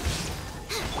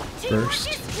 Burst.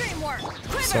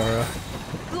 Sara.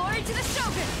 Glory to the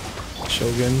Shogun.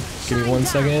 Shogun. Give me 1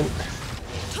 second.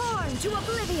 Torn to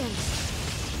oblivion.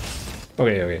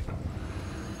 Okay.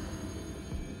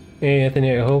 Hey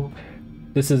Anthony, I hope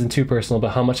this isn't too personal, but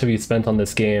how much have you spent on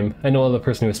this game? I know the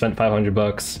person who spent 500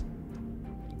 bucks.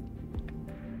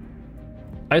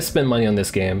 I spent money on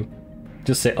this game.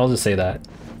 I'll just say that.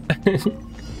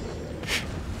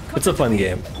 It's a fun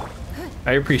game.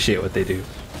 I appreciate what they do.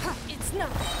 It's not.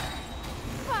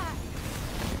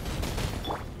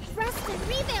 Rest and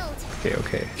rebuild.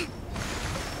 Okay.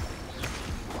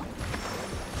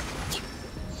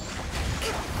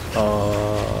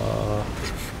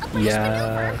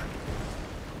 Yeah.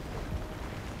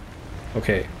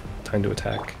 Okay, time to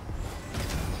attack.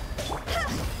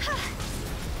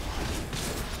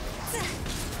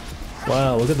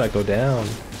 Wow, look at that go down.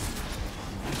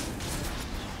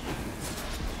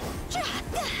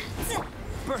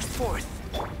 Burst forth.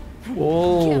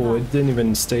 Whoa, it didn't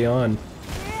even stay on.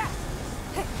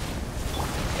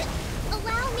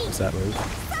 Allow me. What's that move?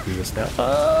 Do this now.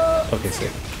 Okay,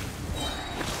 sick.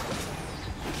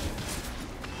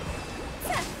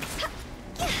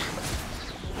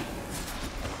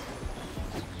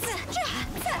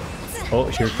 Oh,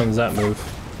 here comes that move.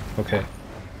 Okay.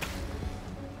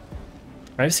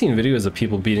 I've seen videos of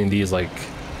people beating these like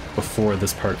before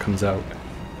this part comes out.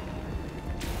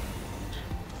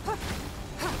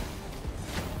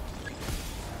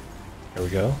 There we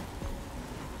go.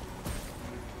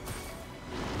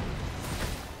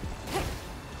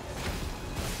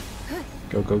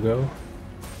 Go.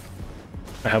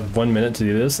 I have 1 minute to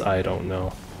do this? I don't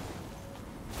know.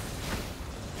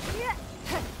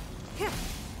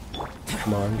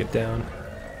 Come on, get down.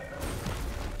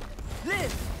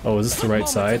 Oh, is this the right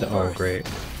side? Oh, great.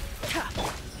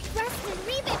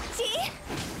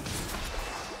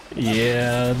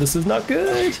 Yeah, this is not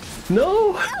good.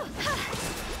 No!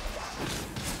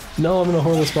 No, I'm in a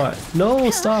horrible spot. No,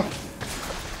 stop!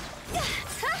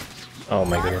 Oh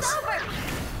my goodness.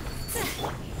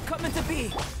 Coming to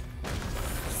be.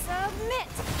 Submit.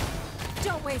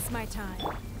 Don't waste my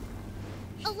time.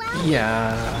 Allow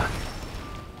Yeah.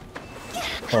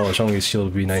 Oh, Zhongli's shield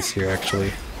would be nice here, actually.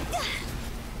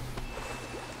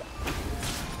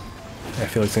 I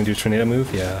feel like it's gonna do a tornado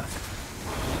move, yeah.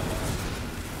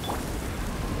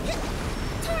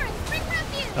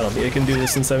 I don't think I can do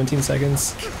this in 17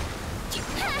 seconds.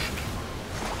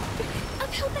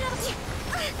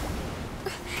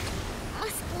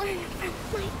 Must learn from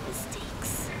my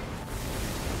mistakes.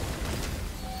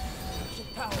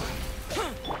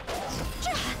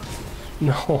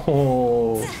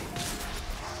 No.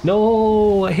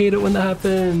 No, I hate it when that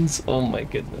happens. Oh my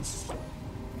goodness.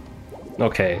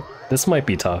 Okay, this might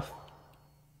be tough.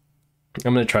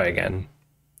 I'm gonna try again.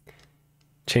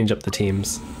 Change up the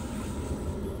teams.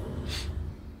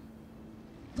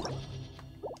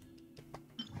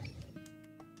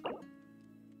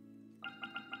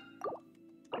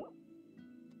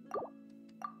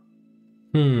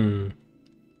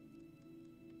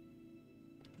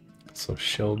 So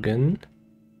Shogun.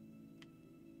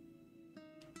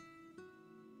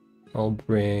 I'll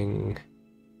bring...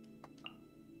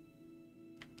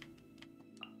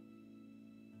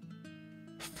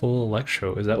 Full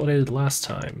Electro. Is that what I did last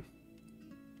time?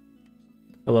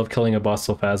 I love killing a boss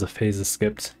so fast a phase is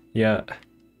skipped. Yeah.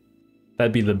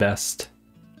 That'd be the best.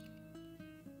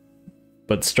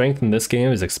 But strength in this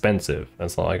game is expensive.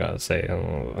 That's all I gotta say.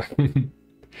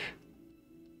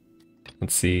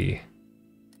 Let's see.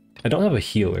 I don't have a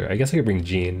healer. I guess I could bring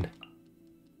Jean.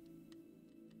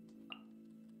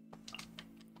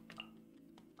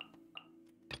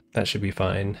 That should be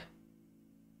fine.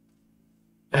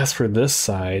 As for this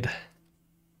side,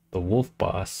 the wolf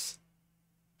boss,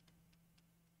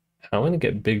 I want to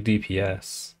get big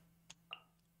DPS.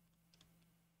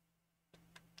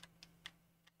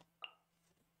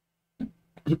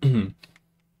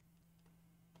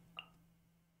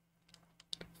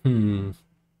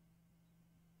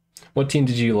 What team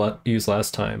did you use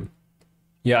last time?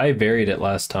 Yeah, I varied it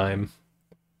last time.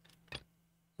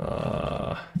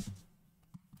 I'm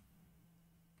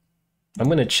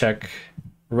gonna check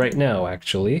right now,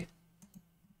 actually.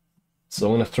 So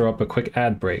I'm gonna throw up a quick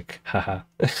ad break. Haha.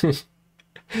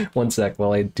 One sec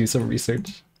while I do some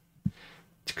research.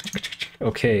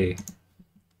 Okay.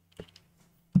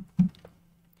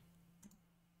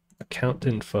 Account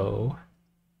info.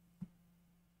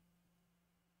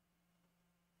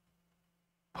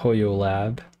 Hoyo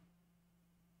Lab.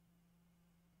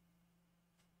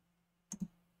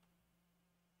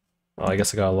 Oh, I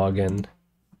guess I gotta log in.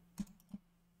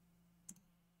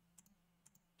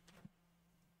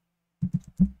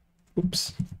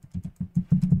 Oops.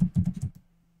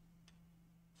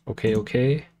 Okay,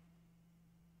 okay.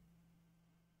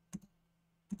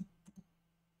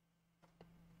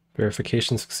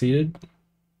 Verification succeeded,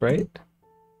 right?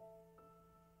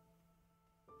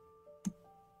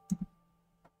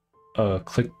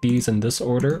 Click these in this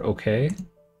order, okay.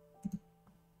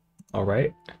 All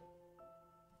right.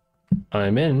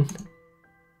 I'm in.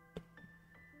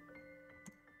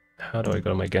 How do I go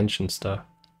to my Genshin stuff?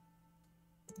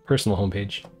 Personal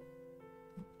homepage.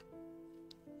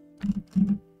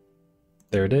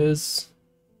 There it is.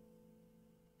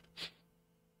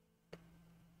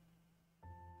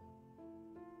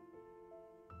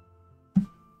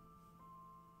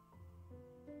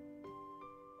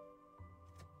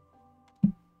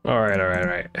 All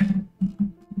right.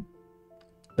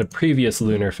 The previous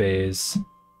lunar phase.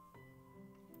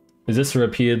 Is this a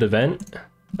repeated event?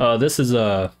 This is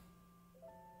a...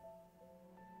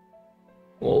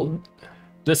 Well,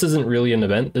 this isn't really an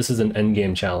event. This is an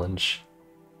endgame challenge.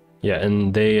 Yeah,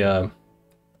 and they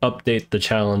update the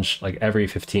challenge like every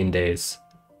 15 days.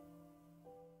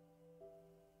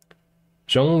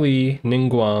 Zhongli,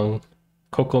 Ningguang,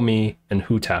 Kokomi, and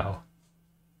Hutao.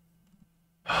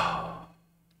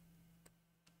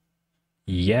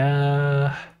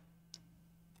 Yeah.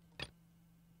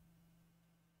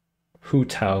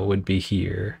 Hutao would be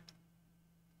here.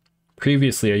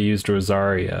 Previously I used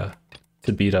Rosaria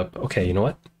to beat up... Okay, you know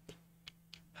what?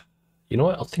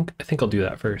 I think I'll do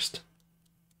that first.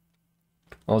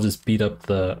 I'll just beat up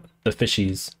the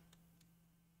fishies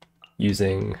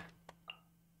using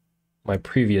my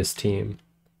previous team.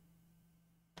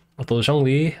 Although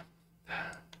Zhongli,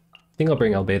 I think I'll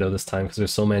bring Albedo this time because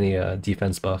there's so many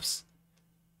defense buffs.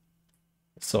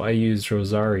 So I used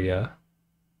Rosaria.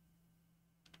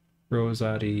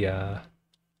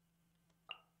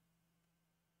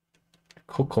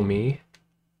 Kokomi,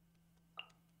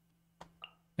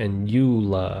 and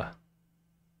Eula.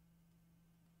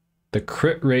 The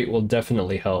crit rate will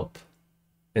definitely help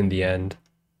in the end.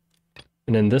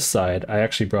 And then this side, I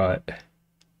actually brought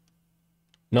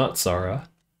not Sara.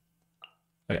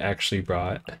 I actually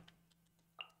brought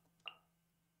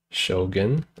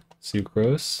Shogun,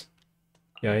 Sucrose,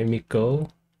 Yaemiko,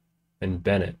 and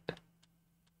Bennett.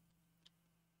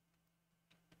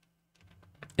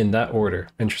 In that order.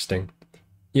 Interesting.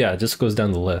 Yeah, it just goes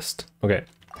down the list. Okay.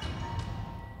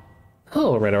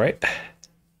 Oh, all right.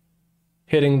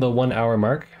 Hitting the 1 hour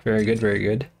mark. Very good, very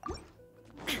good.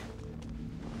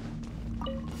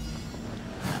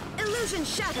 Illusion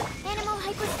shattered. Animal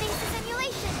hypostasis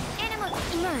emulation. Animal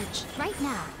emerge right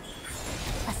now.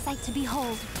 A sight to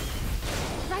behold.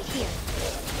 Right here.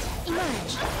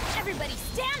 Emerge. Everybody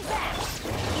stand back.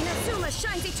 Inazuma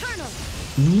shines eternal.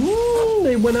 Ooh,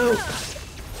 they went out.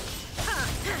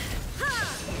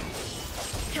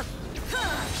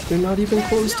 They're not even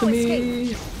close to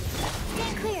me.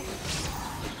 Stand clear.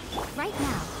 Right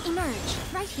now. Emerge.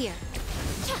 Right here.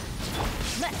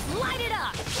 Let's light it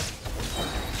up.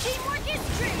 Teamwork is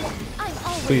true. I'm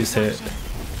always Please hit.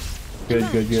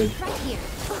 Good, good, good. Right here.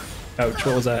 Ouch,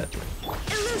 what was that?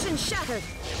 Illusion shattered.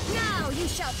 Now you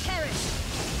shall perish.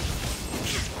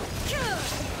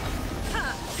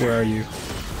 Where are you?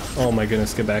 Oh my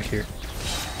goodness, get back here.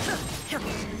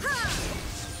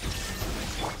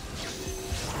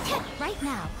 Right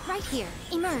now, right here.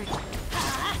 Emerge.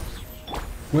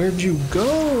 Where'd you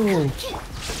go?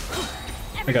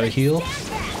 I gotta heal.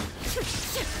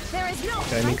 There is no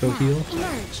Can I go heal?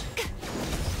 Emerge.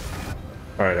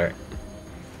 Alright.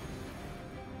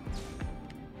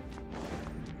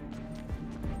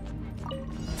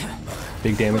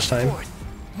 Big damage time.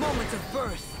 Moment of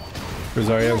birth.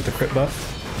 Rosaria with the crit buff.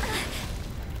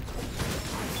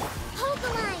 Hold the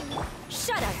line.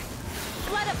 Shudder.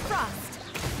 Blood of frost.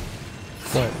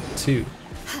 1, 2,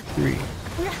 3,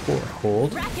 4.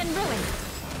 Hold. Rack and ruin.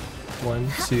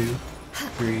 1, 2,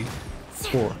 3,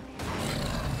 4.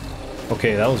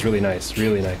 Okay, that was really nice.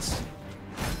 Really nice.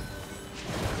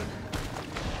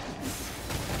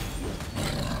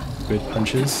 good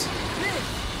punches.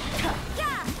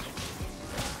 Yeah.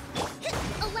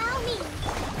 Allow me.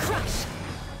 Crush.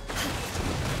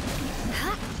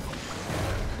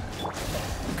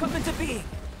 Come into being.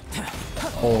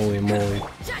 Holy moly.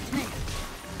 Judgment.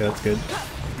 Okay, that's good.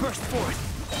 Burst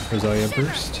forth. Rosalia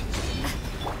burst.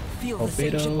 Feel this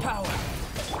Albedo. ancient power.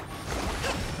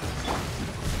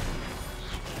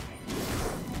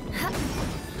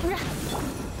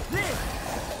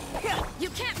 You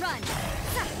can't run.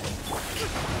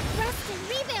 Rest and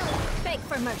rebuild. Beg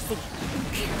for mercy.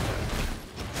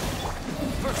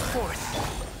 Burst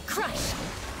forth. Crush.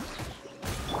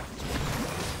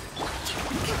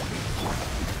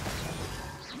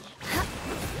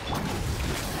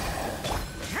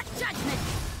 Judgment.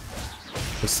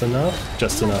 Just enough?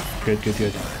 Just enough. Good, good,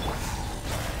 good.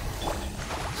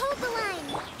 Hold the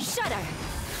line. Shudder.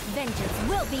 Vengeance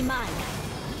will be mine.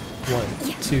 1,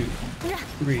 2,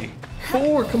 3,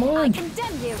 4. Come I on.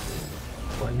 condemn you.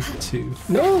 1, 2.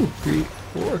 No. 3,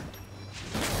 4.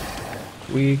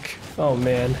 Weak. Oh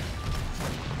man.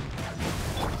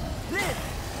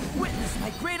 Live. Witness my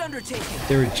great undertaking.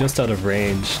 They were just out of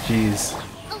range. Jeez.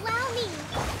 Allow me.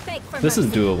 Beg for This is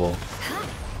mercy. doable.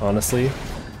 Honestly.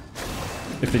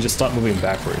 If they just stop moving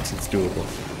backwards, it's doable.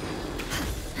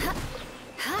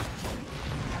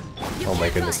 Oh my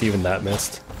goodness, even that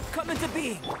missed. Come into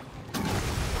being.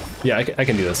 Yeah, I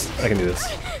can do this. I can do this.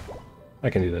 I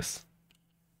can do this.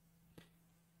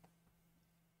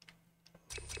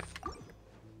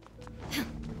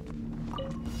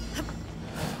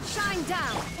 Shine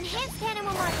down. Enhanced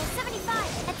animal model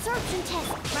 75. Absorption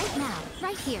test. Right now.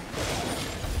 Right here.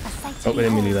 A sight to Oh, I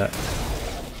didn't mean to do behold.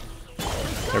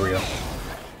 that. There we go.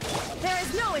 There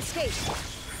is no escape.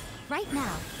 Right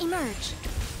now. Emerge.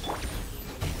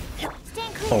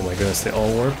 Stand clear. Oh my goodness, they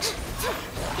all worked.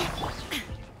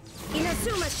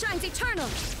 Inazuma shines eternal.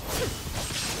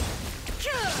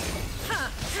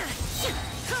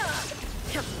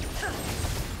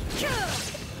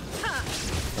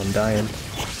 I'm dying.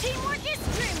 Teamwork is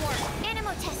dreamwork.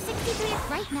 Animal test 63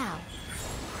 right now.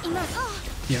 Emerge. Oh,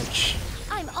 Ouch.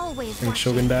 I'm always Bring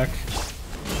watching. Shogun back.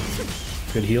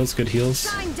 Good heals, good heals.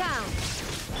 Shine down.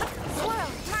 Swirl.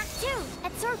 Mark 2.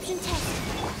 Absorption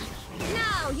test.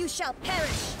 Now you shall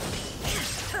perish.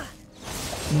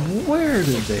 Where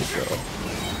did they go?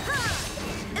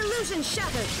 Illusion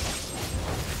shattered.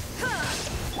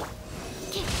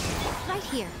 Right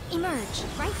here. Emerge.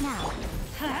 Right now.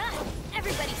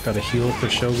 Everybody. Got a heal for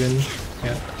Shogun.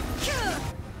 Yeah.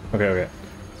 Okay, okay.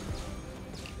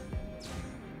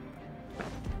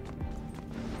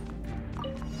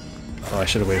 Oh, I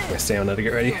should have waited for my stamina to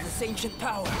get ready. Feel this ancient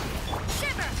power.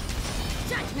 Shiver.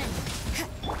 Judgment.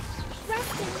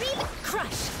 Rest and rebuild.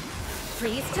 Crush.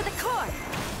 Freeze to the core.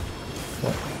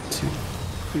 1, 2,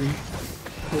 3,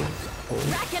 4. Hold.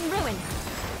 Rack and ruin.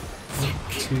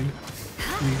 2,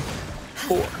 3,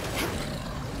 4.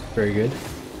 Very good.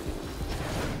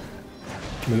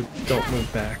 Move. Don't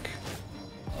move back.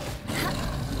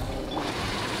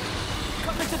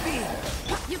 Come into being.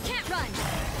 You can't run.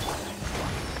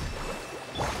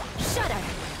 Shudder.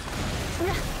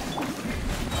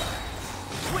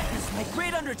 Witness my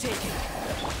great undertaking.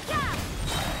 Yeah.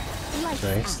 Lights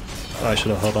Nice. out. Oh, I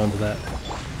should have held on to that.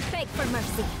 Beg for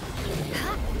mercy.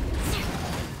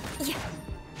 Yeah.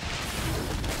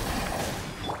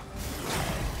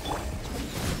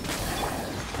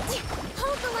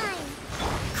 Hold the line.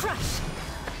 Crush.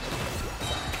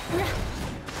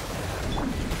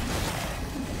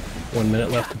 1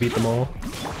 minute left to beat them all.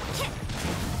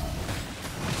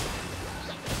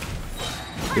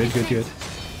 Good, good, good.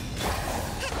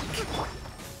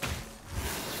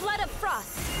 Flood of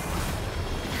frost.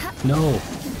 No.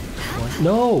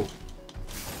 No.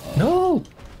 No.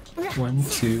 1,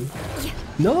 2.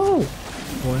 No.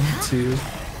 1, 2.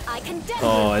 I condemn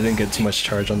Oh, you. I didn't get too much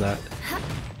charge on that.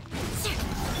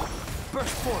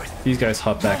 Burst forth. These guys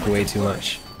hop back way too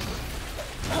much.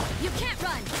 You can't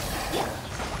run.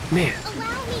 Man,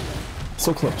 Allow me.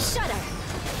 so close. Shudder.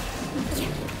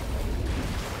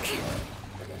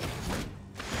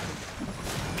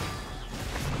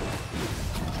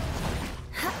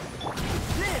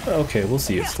 Okay, we'll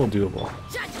see. It's still doable.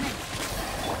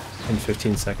 Judgment. In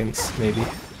 15 seconds, maybe.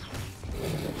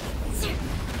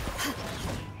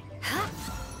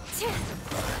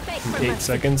 Beg for 8 mercy.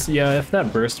 seconds? Yeah, if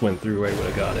that burst went through, I would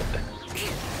have got it.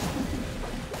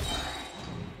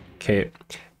 Okay,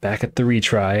 back at the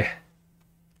retry.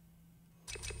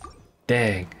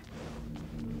 Dang.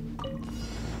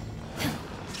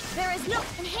 There is no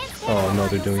enhanced Oh, no,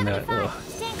 they're model doing that. 75. Ugh.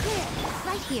 Stand clear.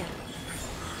 Right here.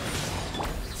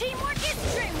 Teamwork is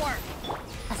dreamwork.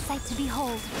 A sight to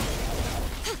behold.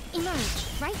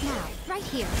 Emerge right now, right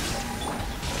here.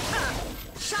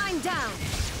 Shine down.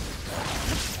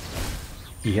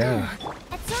 Yeah.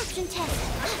 Absorption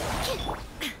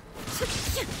test.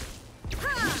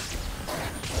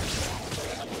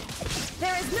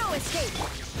 There is no escape.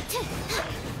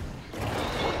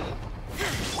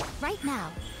 Right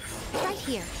now, right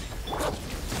here.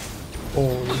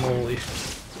 Holy moly.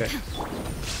 Okay.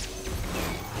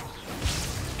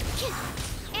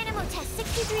 Animal test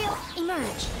 63.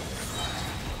 Emerge.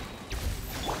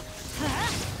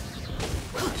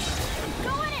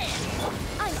 Going in.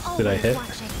 I'm always Did I hit?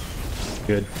 watching.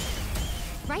 Good.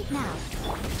 Right now.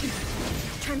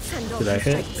 Did I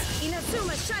hit?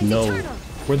 Inazuma shines No. eternal.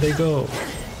 Where'd they go?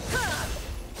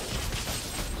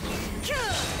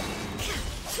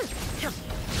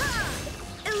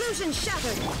 Illusion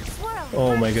shattered. Swirl.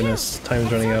 Oh my goodness.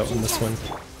 Time's running out on this one.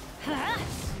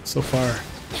 So far.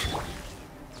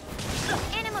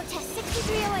 Animal test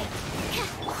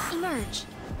 6308. Emerge.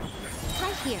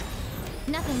 Right here.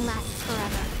 Nothing lasts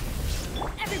forever.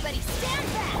 Everybody stand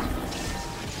back.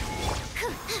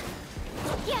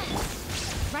 Yeah.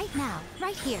 Right now,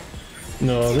 right here.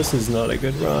 No, this is not a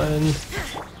good run.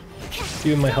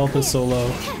 Even my health is so low.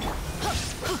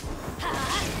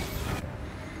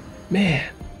 Man.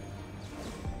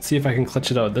 See if I can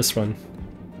clutch it out this run.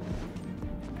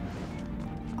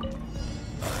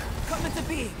 Come into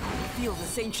being. Feel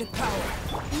this ancient power.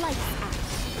 Lights out.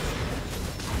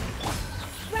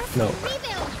 No.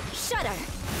 Rebuild. Shudder.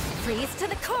 Freeze to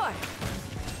the core. 1,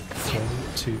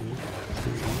 2, 3,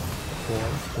 4,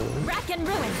 hold. Rack and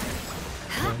ruin.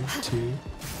 1, 2,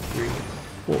 3,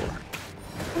 4.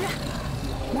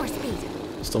 More speed.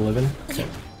 Still living? Okay.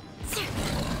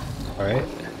 Alright.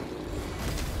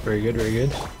 Very good, very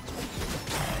good.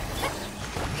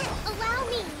 Allow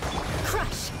me.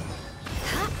 Crush.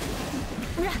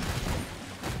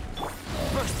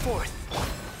 Burst forth.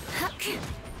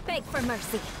 Beg for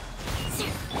mercy.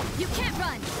 You can't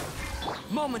run.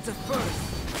 Moment of birth.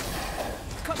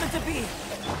 Come into being.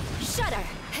 Shudder.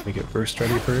 Let me get burst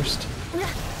ready first.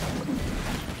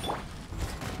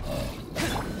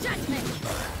 Judgment.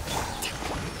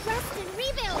 Rest and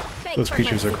rebuild. Beg Those for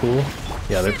creatures are mercy. cool.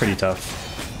 Yeah, they're pretty tough.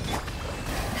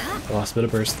 I lost a bit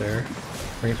of burst there.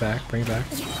 Bring it back, bring it back.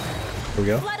 Here we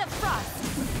go. Blood of frost.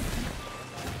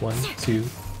 1, 2,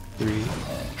 3,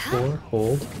 4.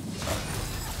 Hold.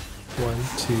 1,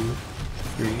 2,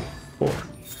 3, 4.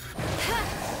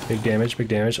 Big damage, big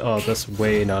damage. Oh, that's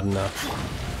way not enough.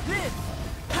 Live.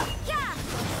 Yeah.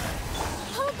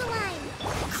 Hold the line.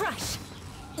 Crush.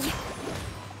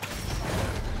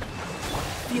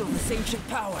 Feel this ancient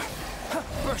power.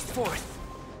 Burst forth.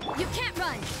 You can't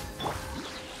run.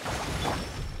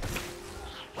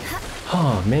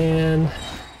 Oh man,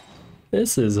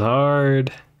 this is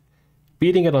hard.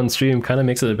 Beating it on stream kind of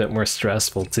makes it a bit more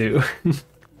stressful too.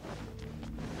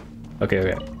 Okay,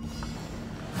 okay.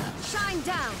 Shine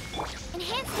down.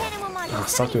 Enhanced animal module. Oh,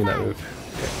 stop doing that 75. move.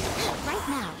 Right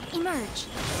now, emerge.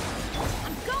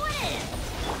 I'm going in.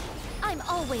 I'm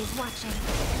always watching.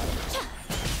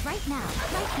 Right now,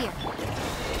 right here.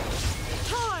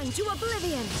 Torn to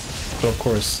oblivion. So of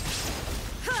course,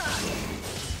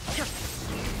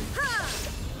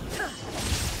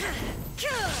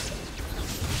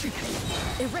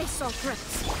 Erase all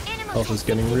threats. Animal health is test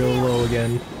getting real 63. low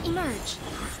again. Emerge.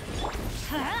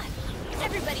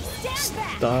 Everybody stand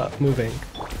back. Stop moving.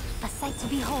 A sight to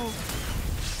behold.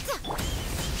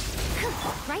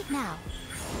 Right now.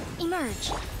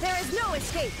 Emerge. There is no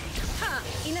escape.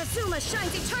 Inazuma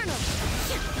shines eternal.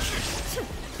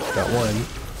 Got one.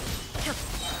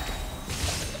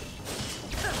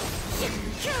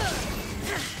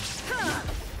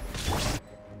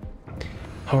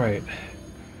 Alright.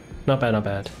 Not bad, not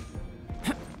bad.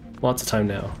 Lots of time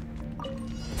now.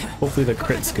 Hopefully the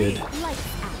crit's good.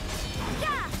 Lights out.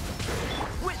 Yeah!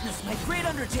 Witness my great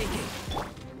undertaking.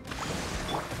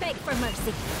 Beg for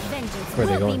mercy. Vengeance Where are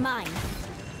they will be going? mine.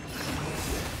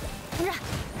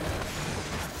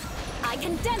 I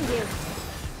condemn you.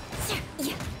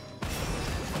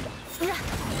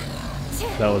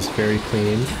 That was very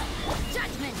clean.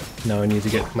 Judgment. Now I need to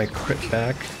get my crit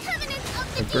back. Covenant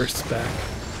of My the burst back.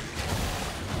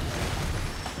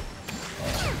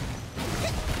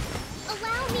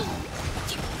 Allow me.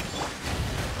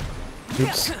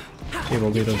 Oops.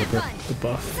 Able to get can't run. the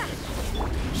buff.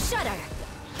 Shudder.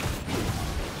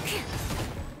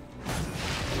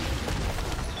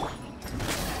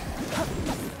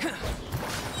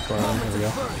 Come on, there we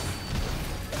go.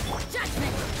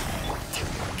 Judgment.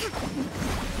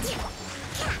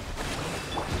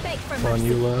 Beg for Come on,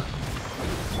 mercy. Eula.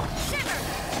 Shiver.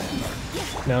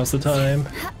 Now's the time.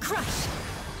 Crush.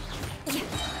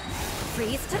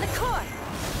 Freeze to the core.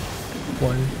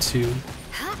 1, 2,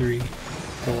 3,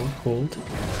 4. Hold.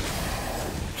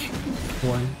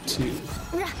 1, 2,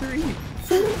 3.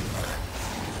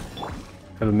 I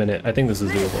have a minute. I think this is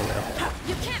doable now.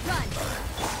 You can't run.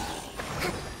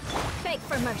 Beg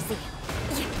for mercy.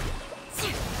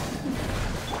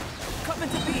 Coming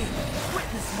to be.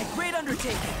 Witness my great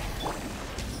undertaking.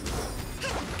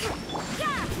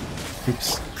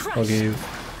 Oops. I'll give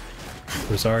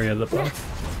Rosaria the buff.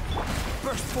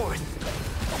 Burst forth.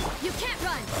 You can't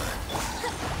run.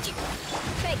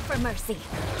 Beg for mercy.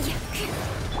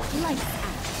 Lights out.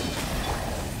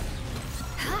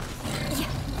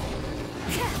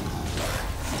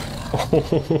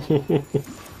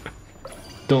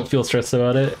 Don't feel stressed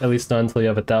about it, at least not until you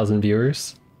have 1,000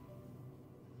 viewers.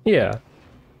 Yeah.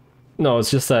 No, it's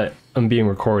just that I'm being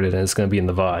recorded and it's gonna be in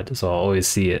the VOD, so I'll always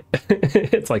see it.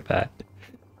 It's like that.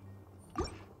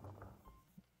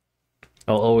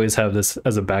 I'll always have this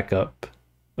as a backup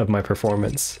of my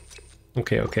performance.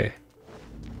 Okay, okay.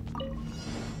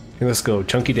 Okay, let's go.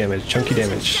 Chunky damage, chunky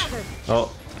damage.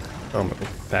 Oh, I'm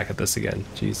back at this again.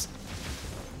 Jeez.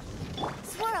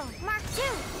 Swirl, Mark 2,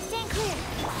 stand clear.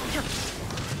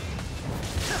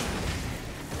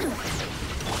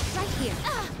 Right here.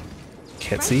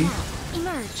 Can't see? Now,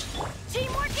 emerge.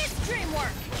 Teamwork is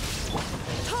dreamwork.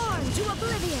 Torn to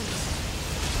oblivion.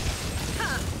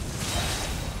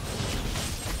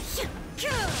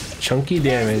 Chunky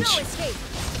There's damage. no escape.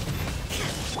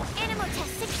 Animal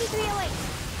test 6308.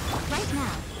 Right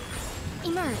now.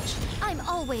 Emerge. I'm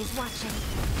always watching.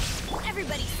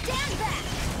 Everybody stand back.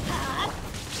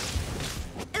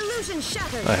 Illusion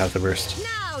shattered. I have the burst.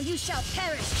 Now you shall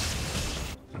perish.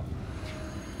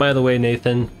 By the way,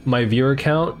 Nathan, my viewer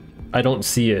count, I don't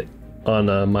see it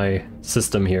on my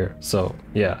system here. So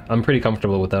yeah, I'm pretty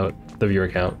comfortable without the viewer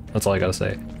count. That's all I gotta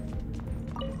say.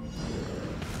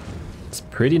 It's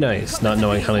pretty nice not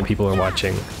knowing how many people are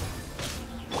watching.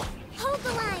 Hold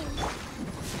the line.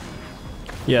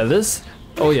 Yeah, this...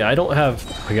 Oh yeah, I don't have...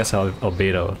 I guess I'll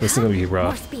Albedo. This is gonna be More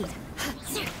rough. speed.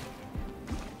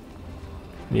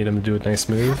 Need him to do a nice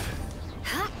move.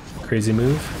 Crazy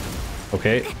move.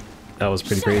 Okay, that was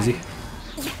pretty crazy.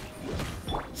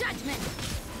 Judgment.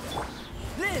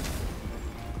 Live.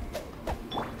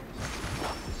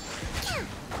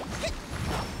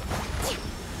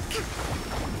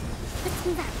 Let's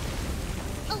move out.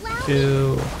 Allow me.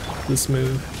 Ew, this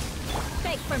move.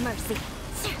 Beg for mercy.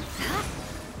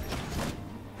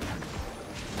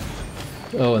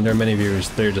 Oh, and there are many viewers,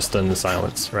 they're just stunned to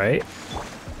silence, right?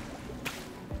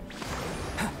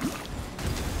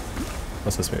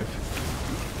 What's this move?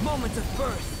 Moment of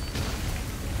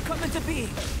birth. Coming to be.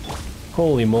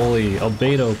 Holy moly,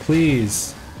 Albedo,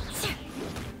 please!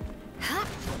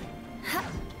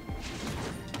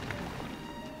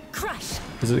 Crush.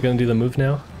 Is it gonna do the move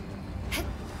now?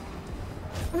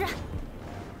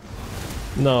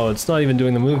 No, it's not even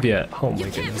doing the move yet. Oh my You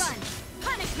can't goodness. run.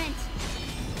 Punishment.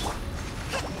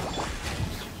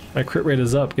 My crit rate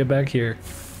is up, get back here.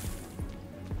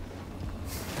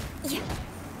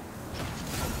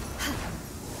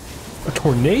 A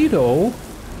tornado?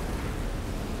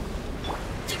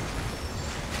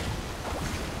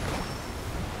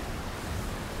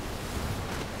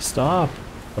 Stop.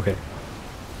 Okay.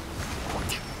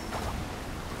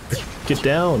 Get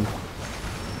down.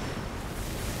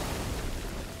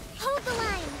 Hold the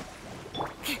line.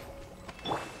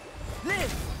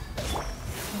 Live.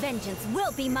 Vengeance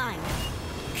will be mine.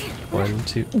 1,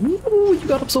 2. Ooh, you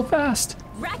got up so fast.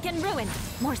 Rack and ruin.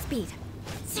 More speed.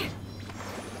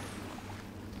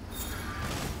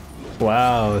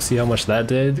 Wow, see how much that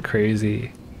did?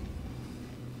 Crazy.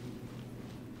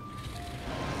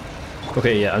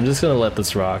 Okay, yeah, I'm just gonna let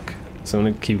this rock. So I'm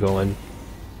gonna keep going.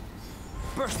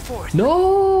 Burst forth.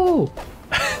 No!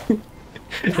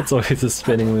 It's always a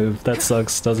spinning move. That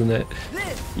sucks, doesn't it?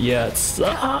 Live. Yeah, it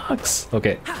sucks.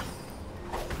 Okay.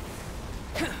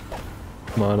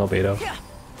 Come on, Albedo.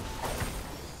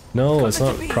 No, it's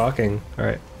not proccing.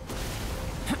 Alright.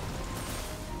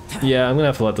 Yeah, I'm gonna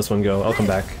have to let this one go. I'll come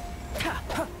back.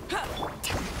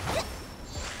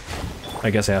 I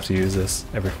guess I have to use this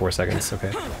every 4 seconds.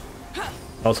 Okay.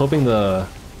 I was hoping the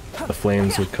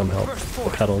flames would come help. The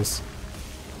petals.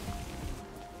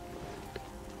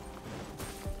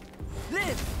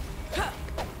 Live.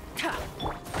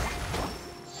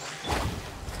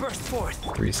 Burst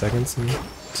forth. 3 seconds.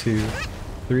 2,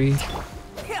 3.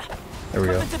 There we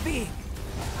go. Coming to be.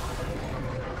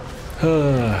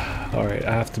 Alright,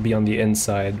 I have to be on the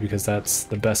inside because that's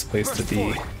the best place to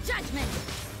be. Judgment.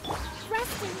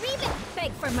 Rest and rebuild.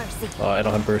 Beg for mercy. I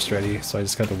don't have burst ready, so I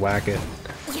just got to whack it.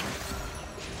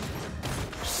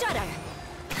 Shudder.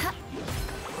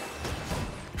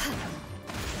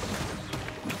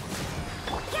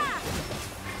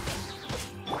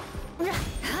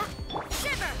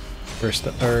 First,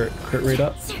 or crit rate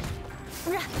up.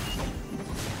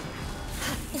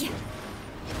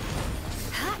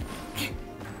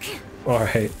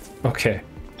 Alright, okay.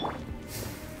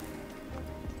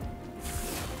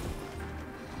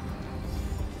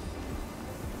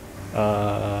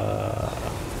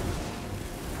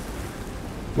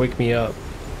 Wake me up.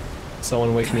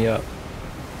 Someone wake me up.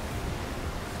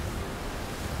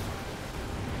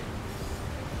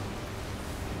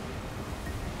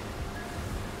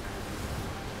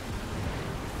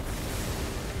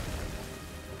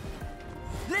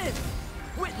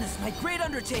 Live! Witness my great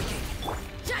undertaking!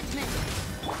 Judgment!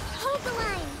 Hold the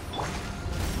line!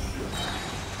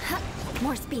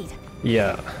 More speed.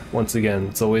 Yeah, once again,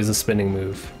 it's always a spinning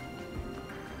move.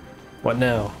 What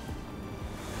now?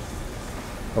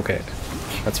 Okay,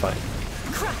 that's fine.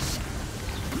 Crush!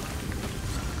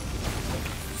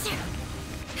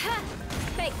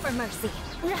 Beg for mercy.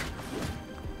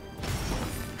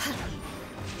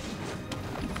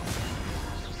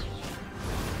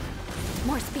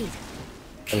 More speed.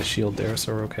 Got a shield there,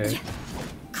 so we're okay.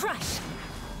 Crush!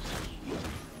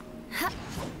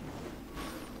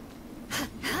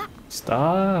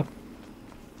 Stop!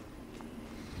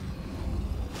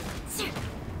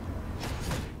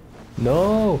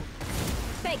 No!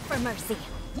 Beg for mercy.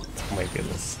 Oh my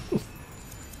goodness.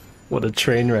 What a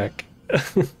train wreck.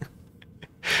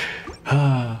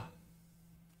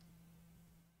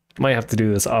 Might have to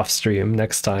do this off stream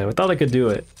next time. I thought I could do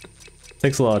it.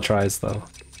 Takes a lot of tries though.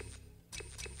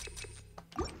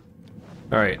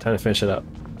 Alright, time to finish it up.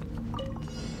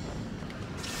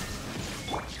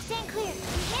 Stand clear.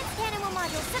 Enhanced cannon will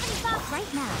module 75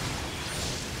 right now.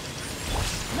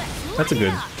 Let's That's a light it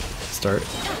good up. start.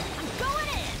 I'm going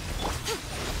in.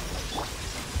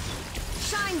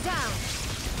 Shine down.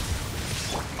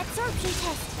 Absorption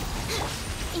test.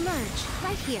 Emerge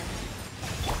right here.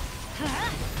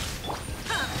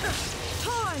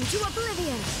 Torn to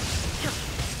oblivion.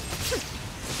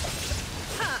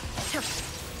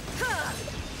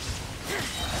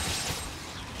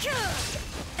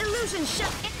 Illusion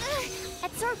shot.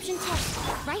 Absorption test.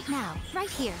 Right now. Right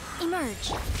here.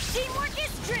 Emerge. Teamwork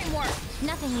is dreamwork.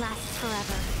 Nothing lasts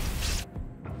forever.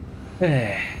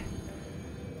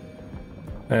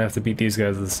 I have to beat these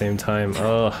guys at the same time.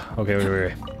 Oh, okay,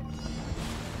 wait.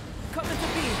 Coming to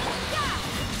be!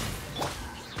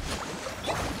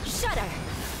 Shudder.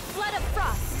 Flood of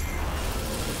frost.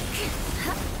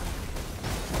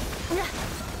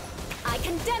 I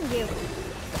condemn you.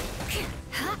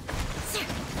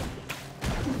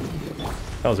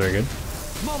 That was very good.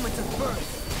 Moments of birth!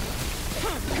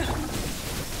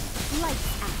 Lights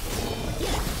out.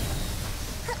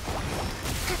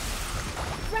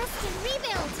 Rest and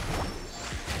rebuild.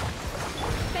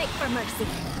 Beg for mercy.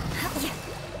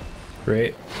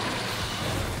 Great.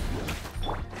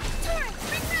 Torrent,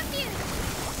 bring refuge.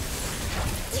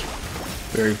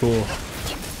 Very cool.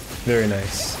 Very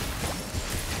nice.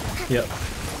 Yep.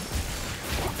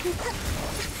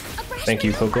 Thank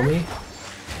you, Kokomi.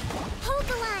 Hold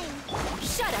the line.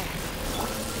 Shudder.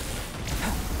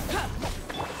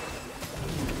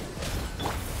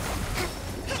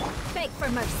 Beg for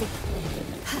mercy.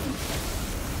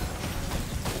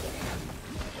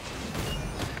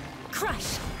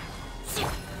 Crush.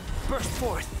 Burst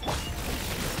forth!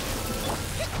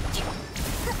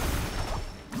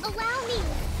 Allow me.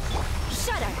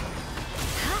 Shudder.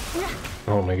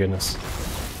 Oh my goodness.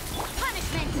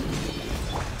 Punishment.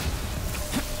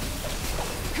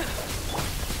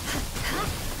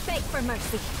 Beg for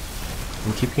mercy.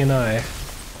 I'm keeping an eye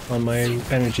on my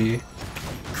energy.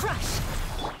 Crush.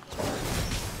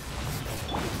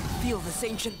 Feel this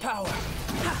ancient power!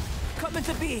 Ha! Come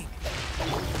into being!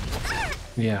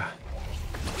 Yeah.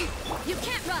 You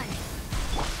can't run.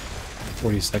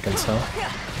 40 seconds, huh?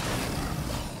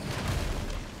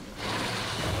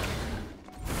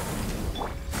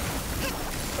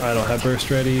 I don't have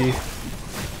burst ready.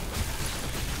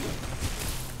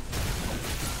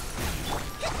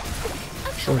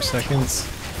 Four seconds.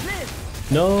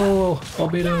 No!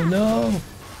 Albedo, no!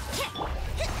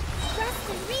 Rest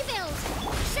and rebuild.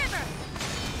 Shiver.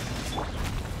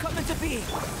 Come into being!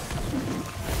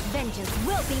 Vengeance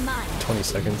will be mine. 20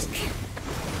 seconds.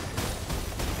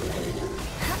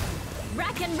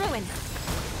 Rack and ruin.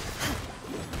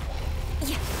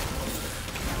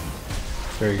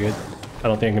 Very good. I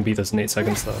don't think I can beat this in 8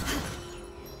 seconds though.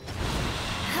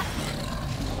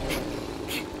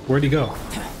 Where'd he go?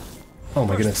 Oh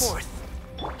my goodness.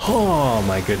 Oh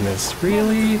my goodness.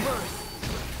 Really?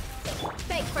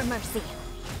 Beg for mercy.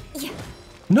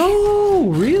 No!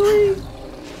 Really?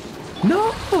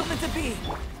 No! Come into being!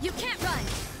 You can't run.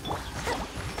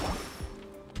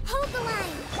 Hold the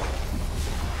line.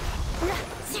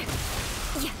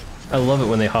 I love it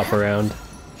when they hop around.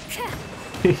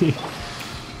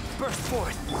 Burst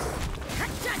forth.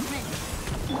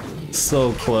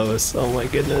 So close. Oh my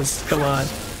goodness. Come on.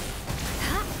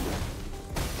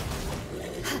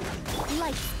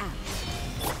 Lights out.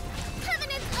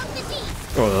 Covenant of the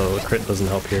Deep. Oh, the crit doesn't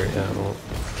help here. Yeah, well.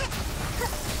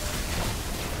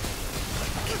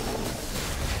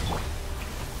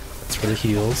 That's for the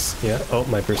heals. Yeah. Oh,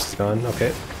 my burst is gone.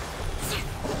 Okay.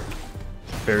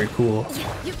 Very cool.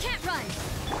 You can't run.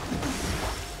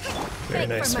 Very Beg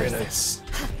nice, for very mercy. nice.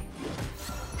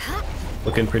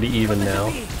 Looking pretty even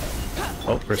now.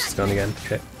 Oh, burst is gone again.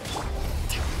 Okay.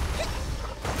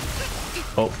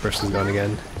 Oh, burst is gone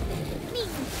again.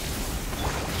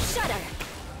 Shudder.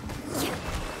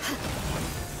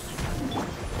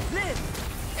 Live.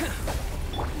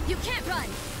 You can't run.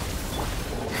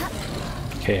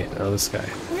 Okay, now this guy.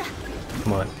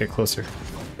 Come on, get closer.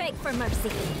 Beg for mercy.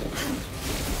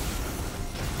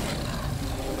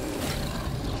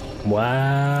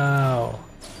 Wow.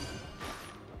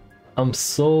 I'm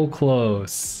so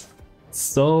close.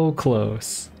 So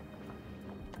close.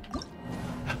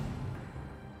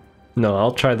 No,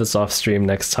 I'll try this off stream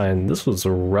next time. This was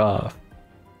rough.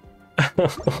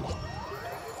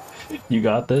 You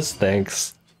got this?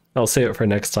 Thanks. I'll save it for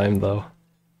next time though.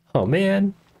 Oh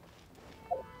man.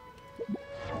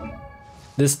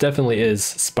 This definitely is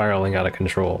spiraling out of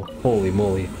control. Holy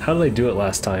moly. How did I do it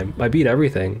last time? I beat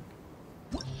everything.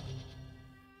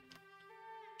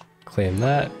 Claim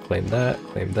that, claim that,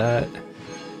 claim that.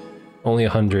 Only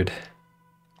 100.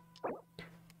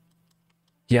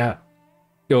 Yeah.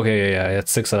 Okay, yeah,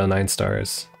 it's 6 out of 9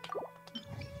 stars.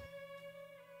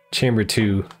 Chamber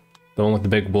 2, the one with the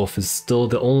big wolf, is still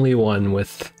the only one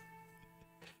with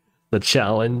the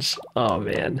challenge. Oh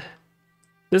man.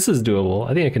 This is doable.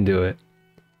 I think I can do it.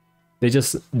 They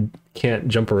just can't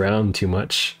jump around too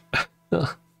much.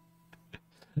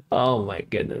 Oh my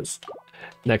goodness.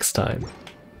 Next time.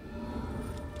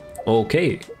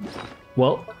 Okay.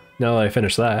 Well, now that I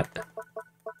finished that,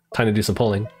 time to do some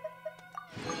pulling.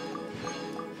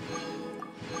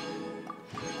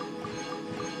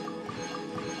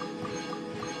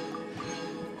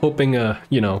 Hoping,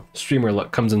 you know, streamer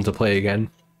luck comes into play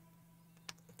again.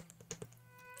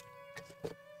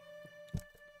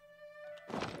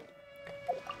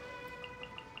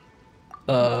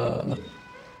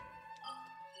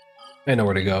 I know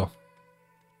where to go.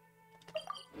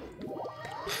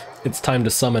 It's time to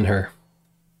summon her.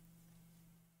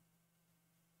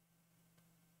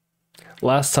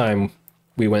 Last time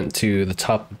we went to the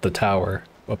top of the tower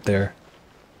up there,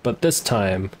 but this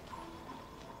time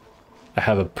I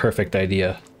have a perfect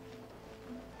idea.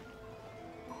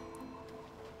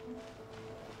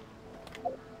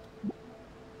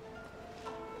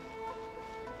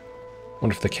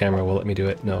 Wonder if the camera will let me do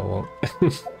it. No, it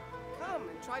won't. Come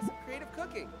and try some creative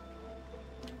cooking.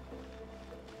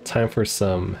 Time for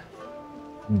some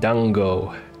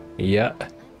dango. Yeah.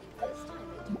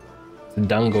 It's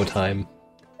dango time.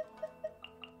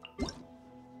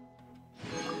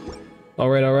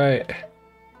 Alright, alright.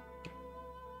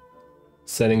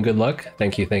 Setting good luck.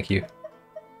 Thank you, thank you.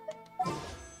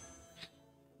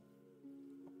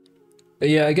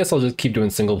 Yeah, I guess I'll just keep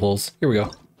doing single pulls. Here we go.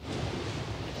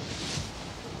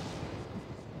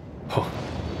 Oh,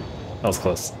 that was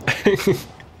close.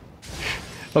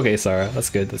 Okay, Sarah, that's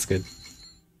good, that's good.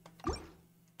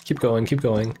 Keep going, keep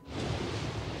going.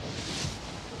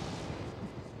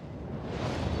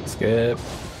 Skip.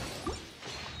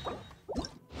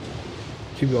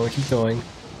 Keep going, keep going.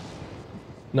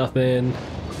 Nothing.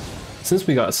 Since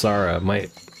we got Sarah, it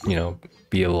might, you know,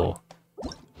 be a little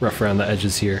rough around the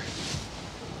edges here.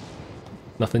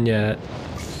 Nothing yet.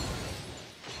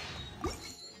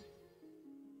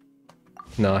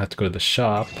 Now I have to go to the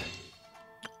shop.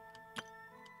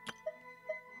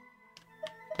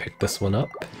 Pick this one up.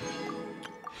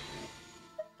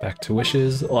 Back to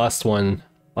wishes. Last one.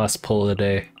 Last pull of the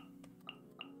day.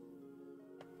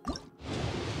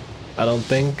 I don't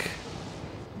think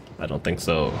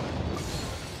so.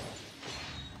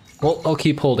 Well, I'll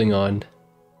keep holding on.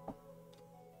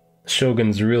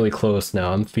 Shogun's really close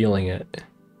now. I'm feeling it.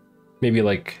 Maybe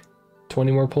like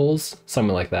 20 more pulls?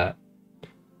 Something like that.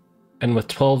 And with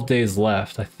 12 days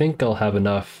left, I think I'll have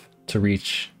enough to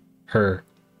reach her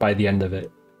by the end of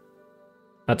it.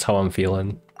 That's how I'm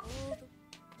feeling.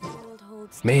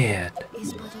 Man,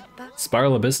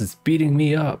 Spiral Abyss is beating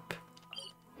me up.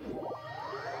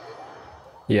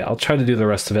 Yeah, I'll try to do the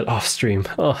rest of it off stream.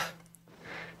 Oh,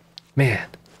 man.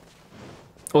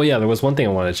 Oh yeah, there was one thing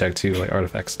I wanted to check too, like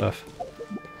artifact stuff.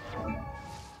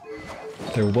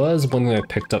 There was one thing I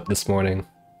picked up this morning.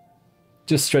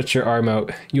 Just stretch your arm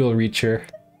out, you'll reach her.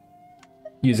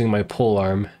 using my pole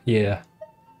arm. Yeah.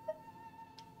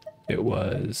 It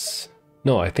was...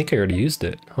 No, I think I already used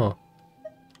it. Huh.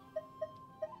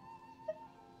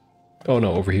 Oh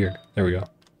no, over here. There we go.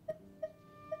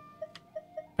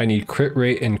 I need crit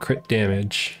rate and crit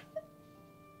damage.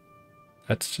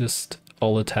 That's just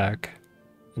all attack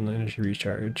and energy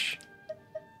recharge.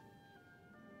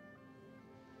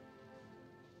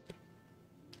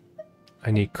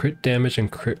 I need crit damage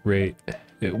and crit rate.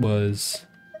 It was...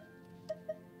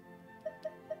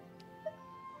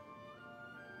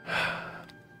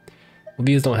 Well,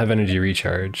 these don't have energy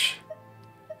recharge,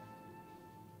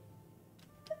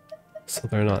 so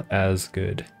they're not as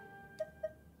good.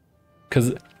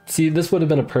 Because, see, this would have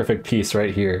been a perfect piece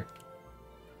right here.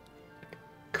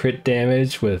 Crit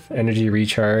damage with energy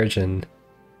recharge and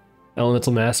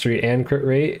elemental mastery and crit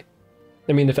rate.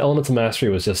 I mean, if elemental mastery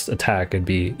was just attack, it'd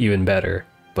be even better,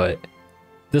 but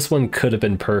this one could have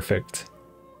been perfect.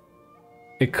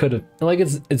 It could have, like,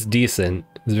 it's decent.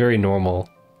 It's very normal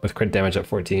with crit damage at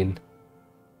 14.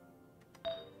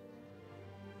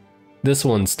 This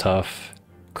one's tough.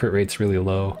 Crit rate's really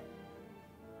low.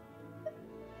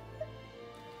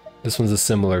 This one's a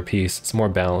similar piece. It's more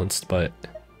balanced, but...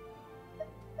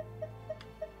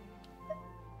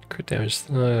 Crit damage...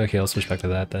 okay, I'll switch back to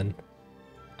that then.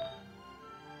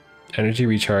 Energy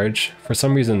recharge. For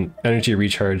some reason, energy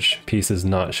recharge piece is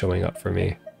not showing up for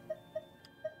me.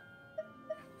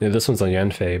 Yeah, this one's on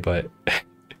Yanfei, but...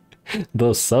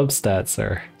 those substats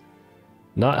are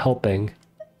not helping.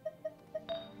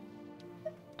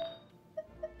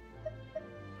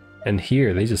 And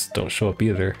here, they just don't show up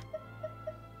either.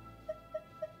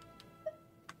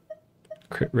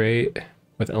 Crit rate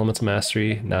with elemental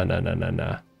mastery.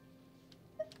 Nah.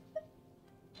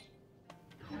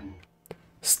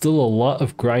 Still a lot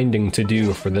of grinding to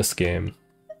do for this game.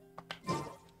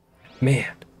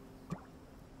 Man.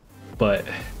 But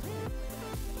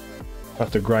I'll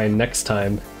have to grind next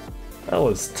time. That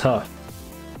was tough.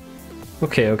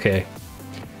 Okay.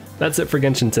 That's it for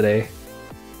Genshin today.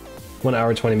 1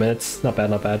 hour, 20 minutes. Not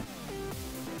bad.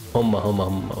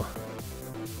 Homa.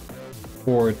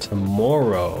 For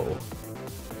tomorrow.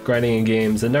 Grinding in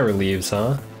games, it never leaves,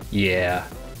 huh? Yeah.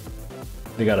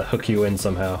 They gotta hook you in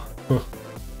somehow.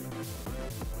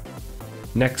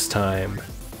 Next time.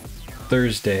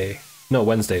 Thursday. No,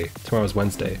 Wednesday. Tomorrow's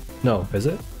Wednesday. No, is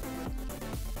it?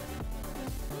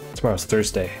 Tomorrow's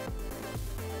Thursday.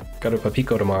 Got a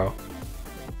Papico tomorrow.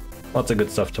 Lots of good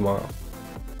stuff tomorrow.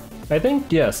 I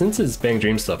think, yeah, since it's Bang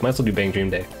Dream stuff, might as well do Bang Dream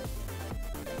Day.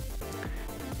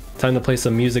 Time to play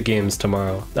some music games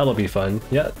tomorrow. That'll be fun.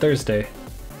 Yeah, Thursday.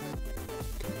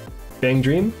 Bang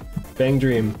Dream? Bang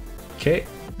Dream. Okay.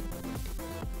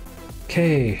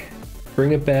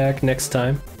 Bring it back next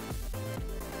time.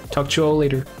 Talk to you all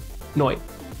later. Night.